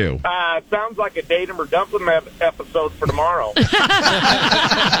should do? Sounds like a date 'em or dump 'em episode for tomorrow. Yeah,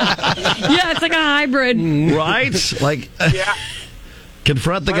 it's like a hybrid. Right? Like, Yeah.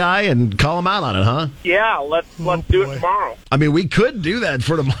 confront the guy and call him out on it, huh? Yeah, let's do it tomorrow. I mean, we could do that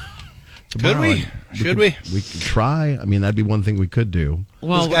for tomorrow. Could we? Should we? We could try. I mean, that'd be one thing we could do.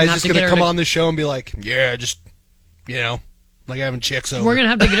 Well, this guy's just going to come on the show and be like, yeah, just, like having chicks over. We're going to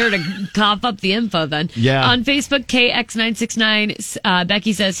have to get her to cough up the info then. Yeah. On Facebook, KX969,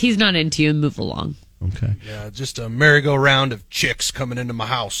 Becky says he's not into you. Move along. Okay. Yeah, just a merry-go-round of chicks coming into my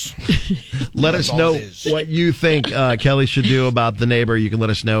house. Let us know what you think Kelly should do about the neighbor. You can let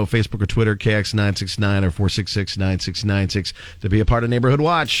us know, Facebook or Twitter, KX969 or 466-9696 to be a part of Neighborhood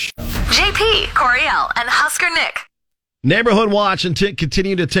Watch. JP, Coriel, and Husker Nick. Neighborhood Watch, and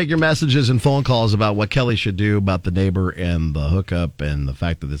continue to take your messages and phone calls about what Kelly should do about the neighbor and the hookup and the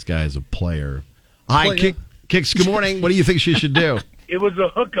fact that this guy is a player. Hi, Kix, good morning. What do you think she should do? It was a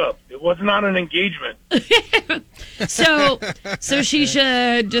hookup. It was not an engagement. So she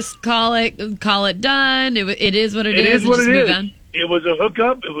should just call it done. It is what it is. It is what just it move is. on. It was a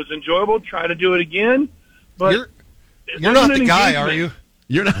hookup. It was enjoyable. Try to do it again. But You're not the guy, are you?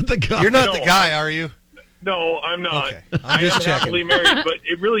 You're not the guy. You're not the guy, are you? No, I'm not. Okay. I am happily married, but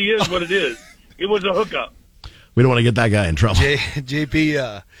it really is what it is. It was a hookup. We don't want to get that guy in trouble.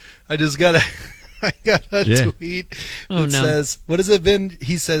 JP, I just got a... I got a tweet that says, what has it been?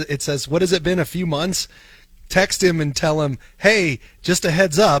 It says, what has it been, a few months? Text him and tell him, hey, just a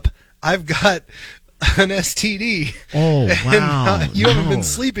heads up, I've got an STD. Oh, wow. And you haven't been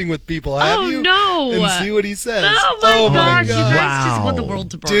sleeping with people, have you? Oh, no. And see what he says. Oh, my gosh. You guys just want the world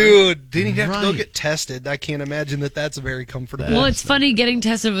to burn. Dude, didn't he have to go get tested? I can't imagine that's very comfortable. Well, it's funny. Getting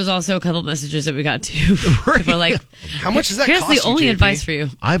tested was also a couple messages that we got too. People are like, how much does that here's cost the only you, JP? advice for you.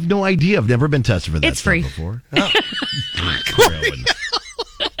 I have no idea. I've never been tested for that It's stuff free. before. Oh.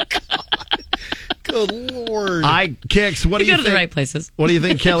 Good Lord. Hi, Kix, what do you go think? to the right places. What do you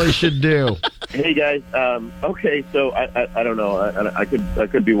think Kelly should do? Hey guys, okay, so I don't know, I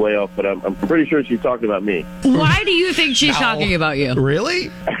could be way off, but I'm pretty sure she's talking about me. Why do you think she's talking about you?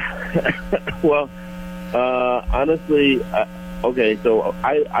 Really? Well, honestly, okay, so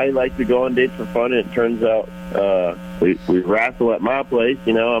I like to go on dates for fun, and it turns out we wrestle at my place.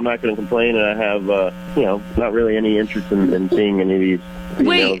 I'm not going to complain, and I have not really any interest in seeing any of these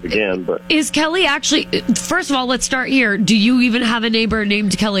females again. But is Kelly actually? First of all, let's start here. Do you even have a neighbor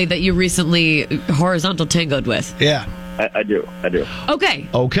named Kelly that you recently horizontal tangoed with? Yeah, I do. Okay.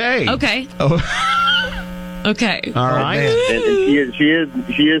 Okay. Oh. Okay. All right. And she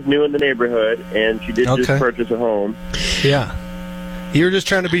is new in the neighborhood, and she did just purchase a home. Yeah. You're just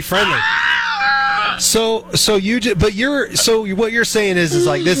trying to be friendly. So what you're saying is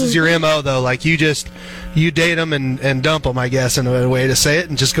like, this is your MO though, like you date them and dump them, I guess, in a way to say it,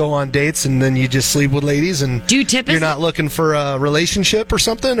 and just go on dates, and then you just sleep with ladies, and do you tip you're not looking for a relationship or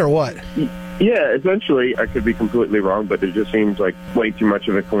something, or what? Yeah, essentially, I could be completely wrong, but it just seems like way too much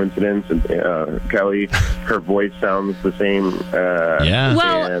of a coincidence. And Kelly, her voice sounds the same. Yeah.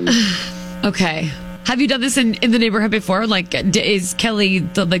 Well, okay. Have you done this in the neighborhood before? Like, is Kelly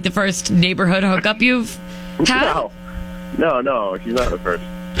the first neighborhood hookup you've had? No, she's not the first.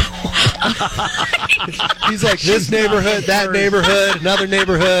 He's like, this neighborhood, that neighborhood, another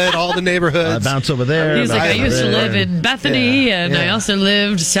neighborhood, all the neighborhoods. Bounce over there. He's like, I used to live in Bethany, and I also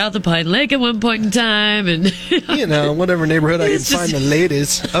lived south of Pine Lake at one point in time, and whatever neighborhood I can find the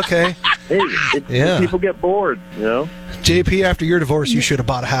ladies. Okay. Hey, people get bored, JP, after your divorce, you should have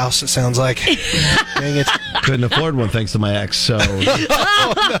bought a house, it sounds like. Dang it. Couldn't afford one thanks to my ex, so.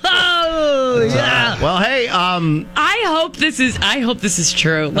 Oh, yeah. Well, hey, I hope this is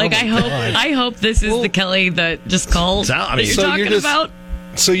true. Like, I hope this is the Kelly that just called. You're talking about.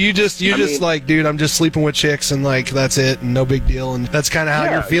 So you just like, dude, I'm just sleeping with chicks, and like that's it, and no big deal, and that's kind of how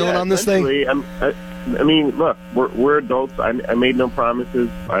you're feeling on this thing. I mean, look, we're adults. I made no promises.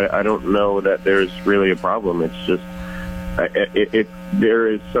 I don't know that there's really a problem. It's just if there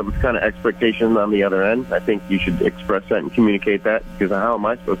is some kind of expectation on the other end, I think you should express that and communicate that, because how am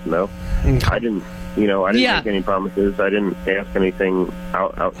I supposed to know? I didn't make any promises. I didn't ask anything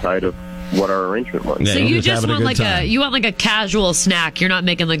outside of what our arrangement was. So you just want like a casual snack. You're not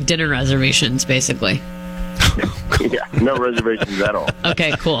making like dinner reservations, basically. Yeah, no reservations at all.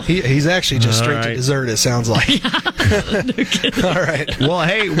 Okay, cool. He's actually just straight All to right. dessert, it sounds like. All right. Well,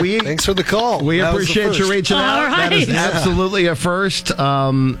 hey, Thanks for the call. We That was the appreciate you first. reaching out. All That is right. absolutely a first.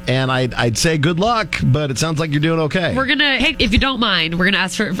 And I'd say good luck, but it sounds like you're doing okay. We're gonna, hey, if you don't mind, we're gonna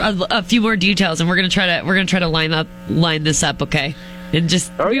ask for a few more details, and we're gonna try to line this up, okay? And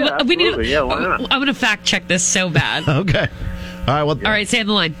just Oh, yeah, we need. absolutely. Yeah, why not? I'm gonna fact check this so bad. Okay. All right. Well, All right, stay on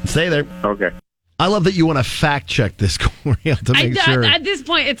the line. stay there. Okay. I love that you want to fact check this, Corey, to make sure. At this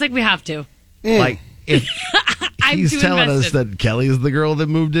point, it's like we have to. Like, if I'm he's too telling invested. us that Kelly is the girl that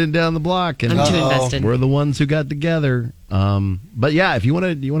moved in down the block, and I'm too invested. we're the ones who got together. But yeah, if you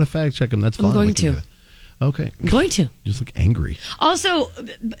want to fact check him, that's fine. I'm going We can to. do it. Okay. I'm going to. Just look angry. Also,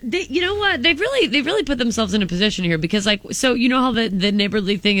 you know what? They've really put themselves in a position here because, like, so you know how the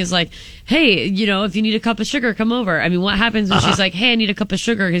neighborly thing is like, hey, you know, if you need a cup of sugar, come over. I mean, what happens when she's like, hey, I need a cup of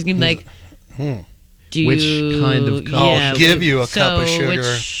sugar? He's gonna be like, do Which you? kind of cup? I'll give you a cup of so sugar.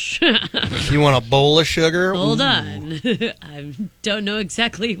 which- You want a bowl of sugar? Hold Ooh. on, I don't know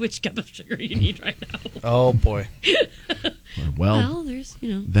exactly which cup of sugar you need right now. Oh, boy. Well, there's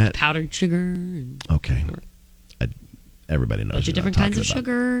that powdered sugar and okay. Everybody knows. a bunch of what I'm different kinds of talking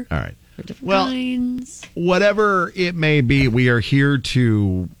about. sugar. All right. For different Well, kinds. Whatever it may be, we are here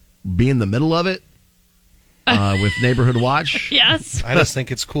to be in the middle of it with Neighborhood Watch. Yes. I just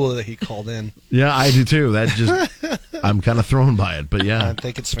think it's cool that he called in. Yeah, I do too. That just I'm kind of thrown by it, but I yeah.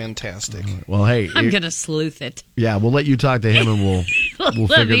 think it's fantastic. Well, hey, I'm gonna sleuth it. yeah, we'll let you talk to him and we'll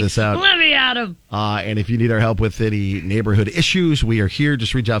figure this out. Let me at him. And if you need our help with any neighborhood issues, we are here.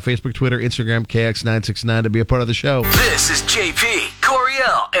 Just reach out Facebook, Twitter, Instagram, KX969 to be a part of the show. This is JP,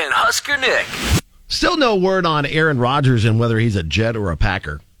 Coriel, and Husker Nick. Still no word on Aaron Rodgers and whether he's a Jet or a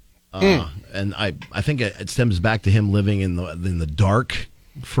Packer. And I think it stems back to him living in the dark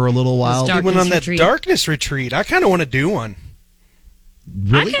for a little while. He went on that darkness retreat. I kind of want to do one.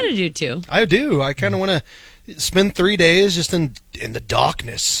 Really? I kind of do too. I do. I kind of want to spend 3 days just in the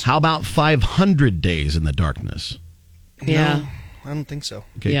darkness. How about 500 days in the darkness? Yeah. No, I don't think so.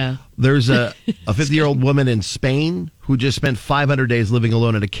 Okay. Yeah. There's a 50-year-old woman in Spain who just spent 500 days living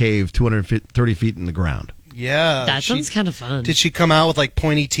alone in a cave 230 feet in the ground. Yeah. That sounds kind of fun. Did she come out with like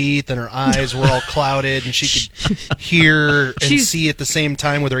pointy teeth and her eyes were all clouded and she could hear and She's see at the same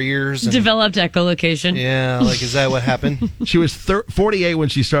time with her ears? And, Developed echolocation. yeah, like is that what happened? She was 48 when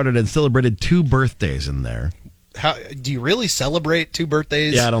she started and celebrated 2 birthdays in there. How do you really celebrate 2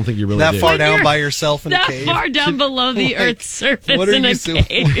 birthdays? Yeah, I don't think you really that do. far When down you're by yourself in a That cave. far down below the Like, Earth's surface What are in you a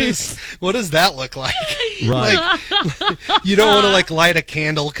cave. what does that look like? Right. Like, you don't want to like light a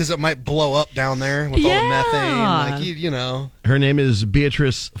candle because it might blow up down there with all the methane. Like you know. Her name is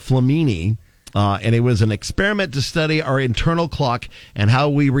Beatrice Flamini, and it was an experiment to study our internal clock and how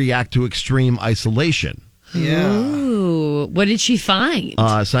we react to extreme isolation. Yeah. Ooh, what did she find?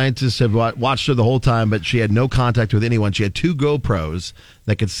 Scientists have watched her the whole time, but she had no contact with anyone. She had 2 GoPros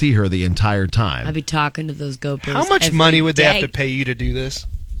that could see her the entire time. I'd be talking to those GoPros. How much every money would they have day. to pay you to do this?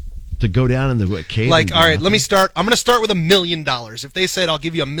 To go down in the cave. Like, and all right, let me start. I'm going to start with $1 million. If they said, I'll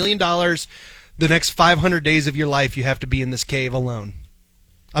give you $1 million, the next 500 days of your life, you have to be in this cave alone.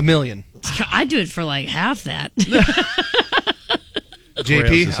 $1 million. I'd do it for like half that.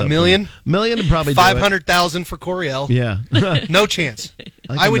 JP, $1 million? Million to probably do it. 500,000 for Coriel. Yeah. No chance.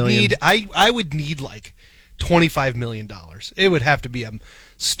 Like I $1 would million. need. I would need like $25 million. It would have to be a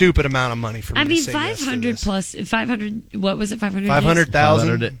stupid amount of money for me I mean, to say yes to 500 this. plus 500. What was it? 500.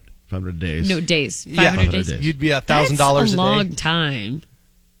 500,000. 500 days. No days. 500 Yeah, days. you'd be $1,000 That's a day. a long time.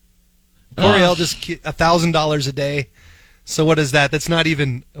 Coriel just $1,000 a day. So what is that? That's not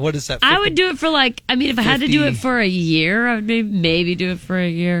even. What is that? I would do it for like. I mean, if I had to do 50. it for a year, I would maybe do it for a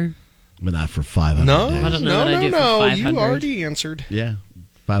year. But not for 500 No, days. I don't know what I do for no. 500. You already answered. Yeah.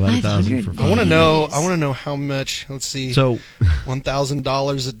 500,000 for 500 I want to 500 know. days. I want to know how much. Let's see. So,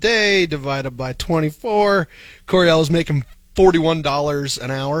 $1,000 a day divided by 24. Coriel is making $41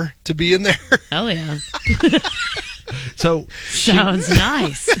 an hour to be in there. Hell yeah. so Sounds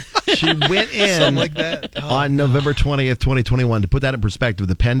nice. she went in Something like that. Oh, on November 20th, 2021. To put that in perspective,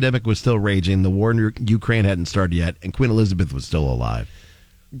 the pandemic was still raging, the war in Ukraine hadn't started yet, and Queen Elizabeth was still alive.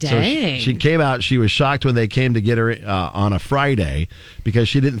 Dang. So she came out. She was shocked when they came to get her on a Friday because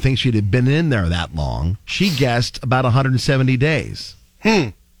she didn't think she'd have been in there that long. She guessed about 170 days.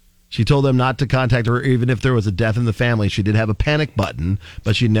 She told them not to contact her even if there was a death in the family. She did have a panic button,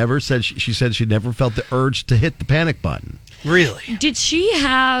 but she never said she said she never felt the urge to hit the panic button. Really? Did she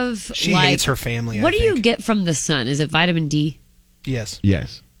have? She like, hates her family. What I do you think. get from the sun? Is it vitamin D? Yes.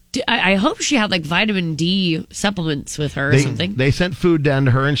 Yes. I hope she had like vitamin D supplements with her or something. They sent food down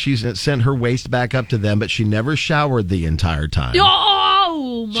to her, and she sent her waist back up to them, but she never showered the entire time.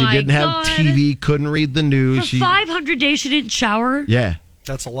 Oh, my God. She didn't have TV, couldn't read the news. For 500 days, she didn't shower? Yeah.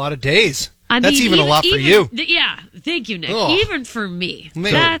 That's a lot of days. I That's mean, even a lot for you. Yeah, thank you, Nick. Ugh. Even for me.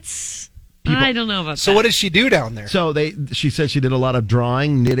 Man. That's... I don't know about that. So what did she do down there? So she said she did a lot of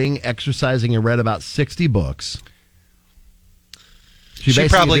drawing, knitting, exercising, and read about 60 books. She basically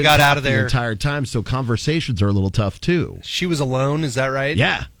probably didn't got talk out of there the entire time, so conversations are a little tough too. She was alone, is that right?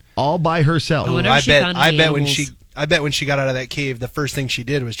 Yeah, all by herself. I bet when she got out of that cave, the first thing she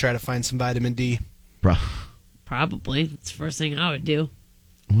did was try to find some vitamin D. Probably. It's the first thing I would do.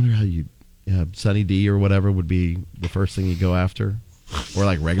 I wonder how Sunny D or whatever would be the first thing you go after, or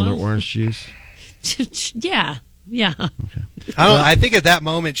like regular orange juice. Yeah. Okay. I think at that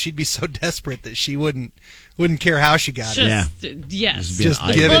moment she'd be so desperate that she wouldn't care how she got it. Yes. Just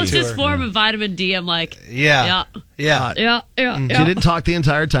the give it to closest her. form of vitamin D, I'm like, Yeah. yeah. She didn't talk the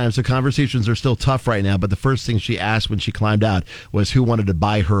entire time, so conversations are still tough right now. But the first thing she asked when she climbed out was who wanted to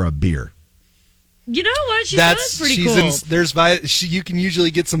buy her a beer. You know what? She sounds pretty cool. You can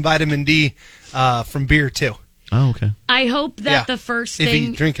usually get some vitamin D from beer too. Oh, okay. I hope that the first thing... If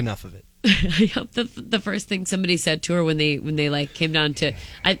you drink enough of it. I hope that the first thing somebody said to her when they like came down to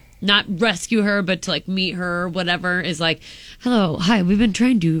not rescue her but to like meet her or whatever is like, hello, hi, we've been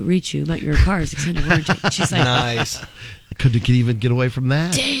trying to reach you about your car's extended warranty. She's like, nice. Could even get away from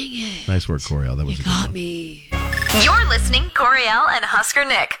that? Dang it. Nice work, Coriel. That was a good one. Me. You're listening, Coriel and Husker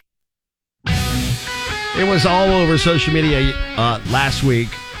Nick. It was all over social media last week.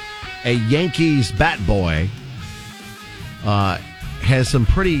 A Yankees Batboy has some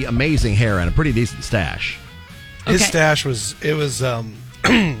pretty amazing hair and a pretty decent stash. His stash was Joe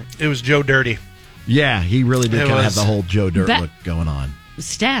Dirty. Yeah, he really did kind of have the whole Joe Dirt look going on.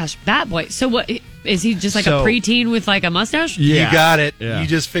 Stash, Batboy. So what, is he just like a preteen with like a mustache? Yeah. You got it. Yeah. You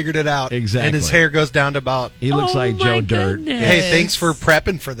just figured it out. Exactly. And his hair goes down to about... He looks like Joe Dirt. Hey, thanks for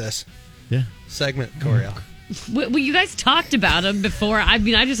prepping for this segment, Coriel. Well, you guys talked about him before. I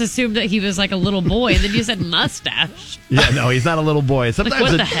mean, I just assumed that he was like a little boy, and then you said mustache. Yeah, no, he's not a little boy. Sometimes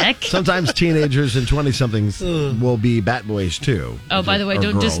what the heck? Sometimes teenagers and 20-somethings will be Batboys, too. Oh, by the way, or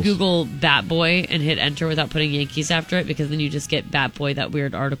don't just girls. Google Batboy and hit enter without putting Yankees after it, because then you just get Batboy, that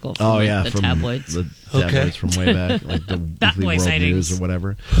weird article from the from tabloids. The tabloids from way back, like the Weekly World sightings. News or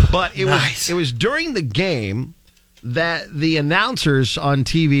whatever. But it was during the game that the announcers on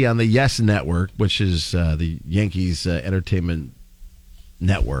TV on the Yes Network, which is the Yankees entertainment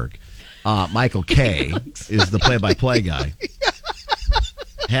network, Michael Kay is the play-by-play guy,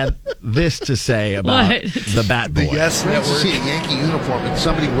 had this to say about the Bat Boy. The Yes Network. To see a Yankee uniform and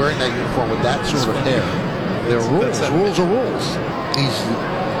somebody wearing that uniform with that sort of hair. There are rules. Rules are rules. He's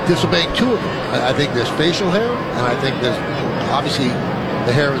disobeying two of them. I think there's facial hair, and I think there's obviously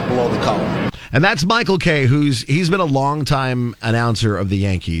the hair is below the collar. And that's Michael Kay, he's been a longtime announcer of the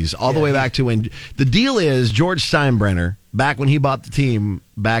Yankees, all the way back to when the deal is George Steinbrenner, back when he bought the team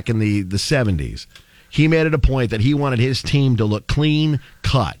back in the 70s, he made it a point that he wanted his team to look clean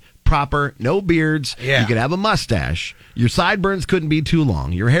cut, proper, no beards. Yeah. You could have a mustache. Your sideburns couldn't be too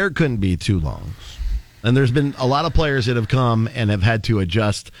long. Your hair couldn't be too long. And there's been a lot of players that have come and have had to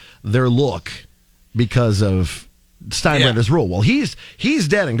adjust their look because of Steinbrenner's rule. Well, he's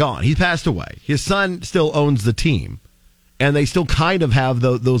dead and gone. He passed away. His son still owns the team, and they still kind of have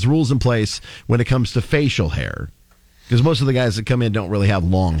those rules in place when it comes to facial hair, because most of the guys that come in don't really have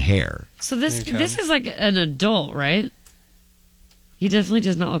long hair. So this is like an adult, right? He definitely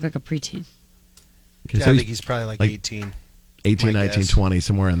does not look like a preteen. Okay, Yeah, so I think he's probably like 18. 18, 19, 20,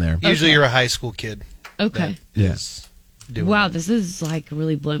 somewhere in there. Usually you're a high school kid. Okay. Yes. Wow, this is like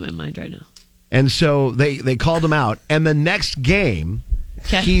really blowing my mind right now. And so they called him out. And the next game,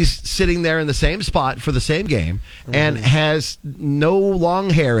 he's sitting there in the same spot for the same game and has no long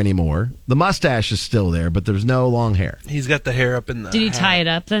hair anymore. The mustache is still there, but there's no long hair. He's got the hair up in the Did he tie it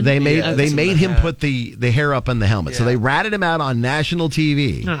up then? They made him put the hair up in the helmet. So they ratted him out on national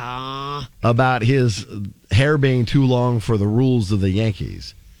TV about his hair being too long for the rules of the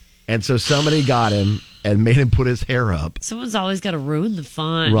Yankees. And so somebody got him and made him put his hair up. Someone's always got to ruin the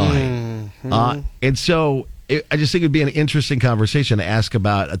fun. Right. And so I just think it would be an interesting conversation to ask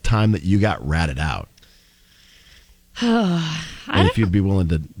about a time that you got ratted out. And if you'd be willing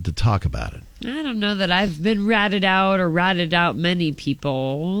to talk about it. I don't know that I've been ratted out or ratted out many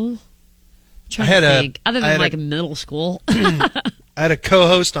people. Trying to think. Other than like middle school. I had a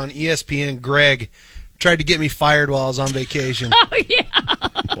co-host on ESPN, Greg, tried to get me fired while I was on vacation. Oh, yeah.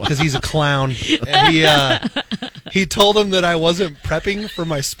 Because he's a clown. And He told him that I wasn't prepping for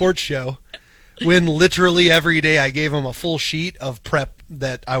my sports show, when literally every day I gave him a full sheet of prep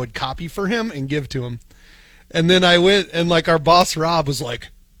that I would copy for him and give to him. And then I went and like our boss Rob was like,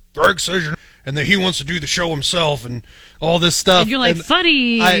 Greg says and that he wants to do the show himself and all this stuff. And you're like, and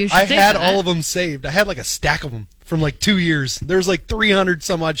funny. I had that. all of them saved. I had like a stack of them from like 2 years. There's like 300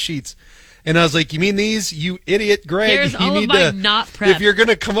 some odd sheets. And I was like, you mean these? You idiot, Greg. Here's you all need of my to, not prep. if you're going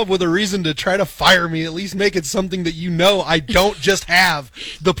to come up with a reason to try to fire me, at least make it something that you know I don't just have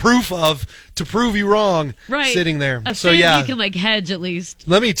the proof of to prove you wrong right. sitting there. A So thing yeah. you can like hedge at least.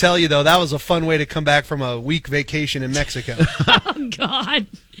 Let me tell you, though, that was a fun way to come back from a week vacation in Mexico. Oh, God.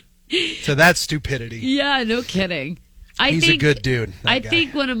 To that stupidity. Yeah, no kidding. He's a good dude. I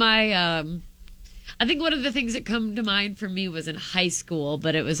think one of my... I think one of the things that come to mind for me was in high school,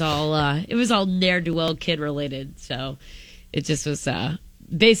 but it was all ne'er-do-well kid related. So it just was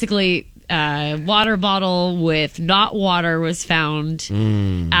basically water bottle with not water was found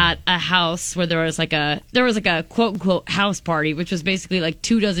at a house where there was like a quote unquote house party, which was basically like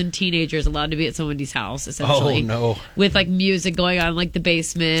 24 teenagers allowed to be at somebody's house essentially. Oh no! With like music going on, like the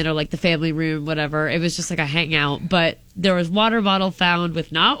basement or like the family room, whatever. It was just like a hangout, but there was water bottle found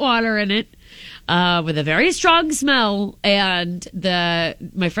with not water in it. With a very strong smell, and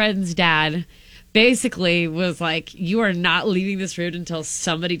my friend's dad basically was like, you are not leaving this room until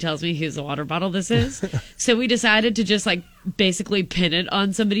somebody tells me whose water bottle this is. So we decided to just like basically pin it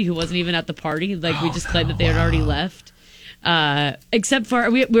on somebody who wasn't even at the party. Like we just claimed that they had already left. Except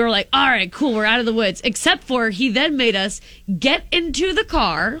for we were like, all right, cool, we're out of the woods. Except for he then made us get into the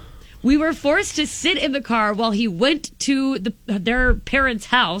car. We were forced to sit in the car while he went to their parents'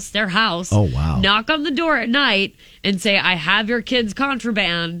 house, Oh, wow. knock on the door at night and say, I have your kids'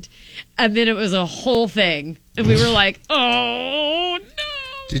 contraband. And then it was a whole thing. And we were like, oh, no.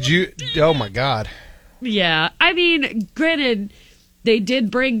 Did you? Oh, my God. Yeah. I mean, granted, they did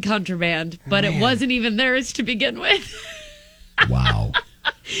bring contraband, but it wasn't even theirs to begin with. Wow.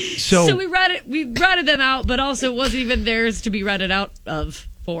 So we ratted them out, but also it wasn't even theirs to be ratted out of.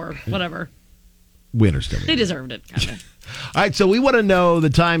 For whatever. Winners still. They deserved it, kind of. All right, so we want to know the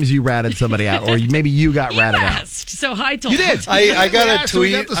times you ratted somebody out, or maybe you got ratted out. So I told you did. I got a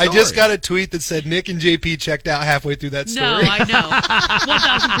tweet. So I just got a tweet that said Nick and JP checked out halfway through that story. No, I know.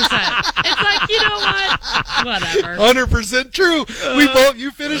 1,000%. It's like, you know what? Whatever. 100% true.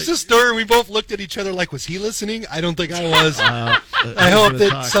 You finished the story and we both looked at each other like, was he listening? I don't think I was. I hope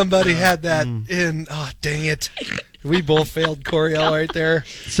that somebody had that in. Oh, dang it. We both failed Coriel right there.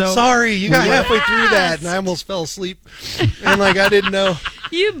 So sorry, you got halfway through that, and I almost fell asleep. And like I didn't know.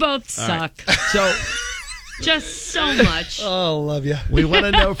 You both suck. Right. So just so much. Oh, love you. We want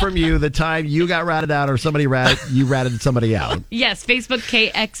to know from you the time you got ratted out, or you ratted somebody out. Yes, Facebook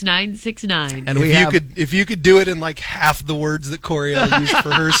KX969. And if you could do it in like half the words that Coriel used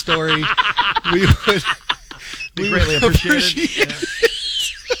for her story, we would greatly appreciate it.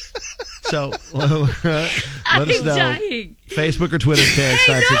 So let us know. Dying. Facebook or Twitter,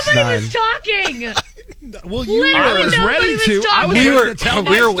 KX969. Nobody was talking. Well, I was ready to. I was ready to tell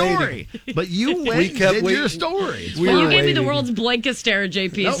my story. Waiting. But you went and did your story. You gave me the world's blankest stare,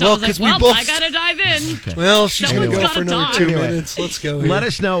 JP. No, so I was like, I got to dive in. Okay. Well, she's going to go Someone's for another gotta 2 talk. minutes. Let's go here. Let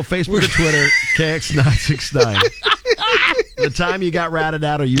us know, Facebook or Twitter, KX969. The time you got ratted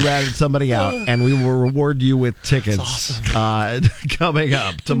out or you ratted somebody out, and we will reward you with tickets coming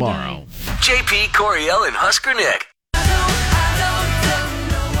up tomorrow. JP, Coriel, and Husker Nick.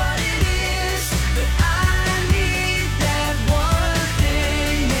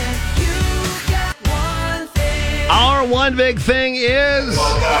 Our one big thing is...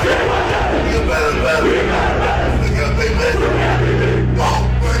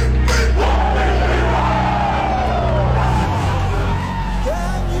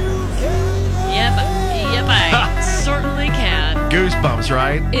 Yep, I certainly can. Goosebumps,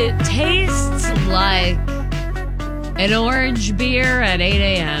 right? It tastes like an orange beer at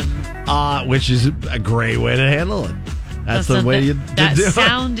 8 a.m. Which is a great way to handle it. That's the way to that do it.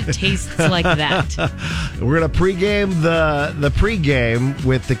 sound tastes like that. We're going to pregame the pregame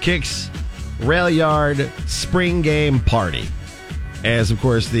with the Kicks Rail Yard Spring Game Party. As, of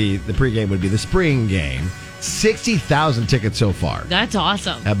course, the pregame would be the spring game. 60,000 tickets so far. That's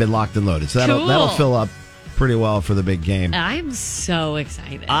awesome. Have been locked and loaded. So Cool. that'll fill up pretty well for the big game. I'm so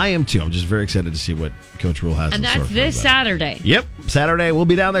excited. I am too. I'm just very excited to see what Coach Rule has And in store that's for this everybody. Saturday. Yep. Saturday. We'll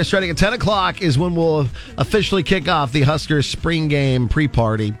be down there starting at 10 o'clock is when we'll officially kick off the Huskers spring game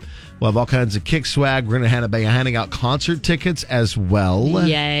pre-party. We'll have all kinds of kick swag. We're going to be handing out concert tickets as well.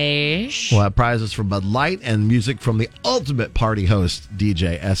 Yes. We'll have prizes from Bud Light and music from the ultimate party host,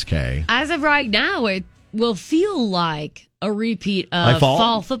 DJ SK. As of right now, will feel like a repeat of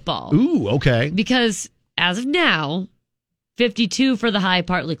fall football. Ooh, okay. Because as of now, 52 for the high,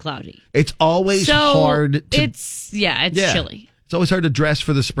 partly cloudy. It's always hard to... It's chilly. It's always hard to dress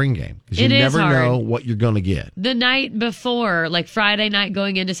for the spring game because you never know what you're going to get. The night before, like Friday night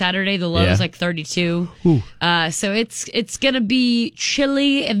going into Saturday, the low is like 32. So it's going to be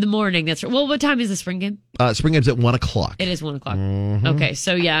chilly in the morning. That's right. Well, what time is the spring game? Spring game's at 1 o'clock. It is 1 o'clock. Mm-hmm. Okay,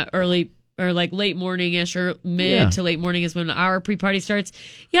 so early or like late morning-ish or mid to late morning is when our pre-party starts.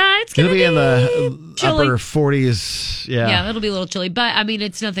 Yeah, it's going to be in the chilly. upper 40s. Yeah, it'll be a little chilly. But, I mean,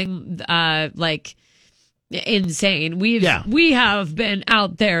 it's nothing like... insane. We have been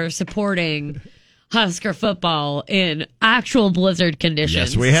out there supporting Husker football in actual blizzard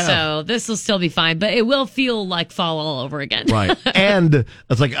conditions. Yes, we have. So this will still be fine, but it will feel like fall all over again. Right. And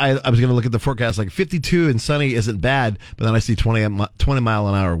it's like I was going to look at the forecast, like 52 and sunny isn't bad, but then I see 20 mile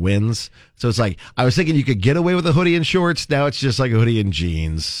an hour winds. So it's like I was thinking you could get away with a hoodie and shorts. Now it's just like a hoodie and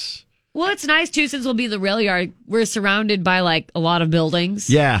jeans. Well, it's nice, too, since we'll be in the rail yard. We're surrounded by, like, a lot of buildings.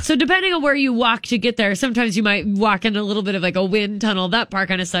 Yeah. So depending on where you walk to get there, sometimes you might walk in a little bit of, like, a wind tunnel. That part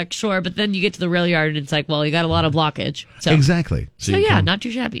kind of sucks, sure. But then you get to the rail yard, and it's like, well, you got a lot of blockage. So. Exactly. So yeah, not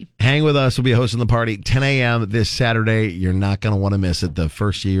too shabby. Hang with us. We'll be hosting the party 10 a.m. this Saturday. You're not going to want to miss it. The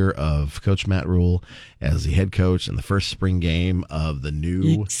first year of Coach Matt Rule as the head coach and the first spring game of the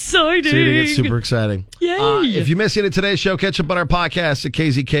new exciting. season. It's super exciting. Yay. If you missed any of today's show, catch up on our podcast at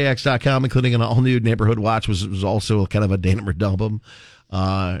kzkx.com, including an all-new Neighborhood Watch, which was also kind of a Dana album.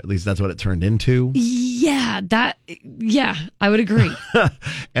 At least that's what it turned into. Yeah, I would agree.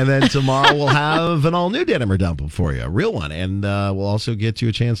 And then tomorrow we'll have an all-new Dana album for you, a real one. And we'll also get you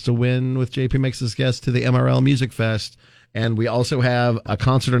a chance to win with JP Makes His Guest to the MRL Music Fest. And we also have a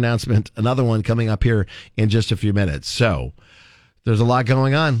concert announcement, another one coming up here in just a few minutes. So there's a lot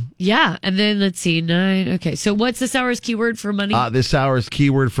going on. Yeah. And then let's see, 9. Okay. So what's this hour's keyword for money? This hour's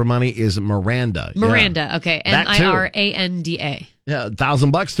keyword for money is Miranda. Miranda. Yeah. Okay. Miranda. Yeah.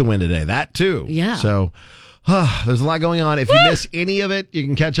 $1,000 to win today. That too. Yeah. So there's a lot going on. If you miss any of it, you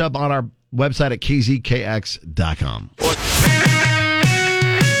can catch up on our website at kzkx.com.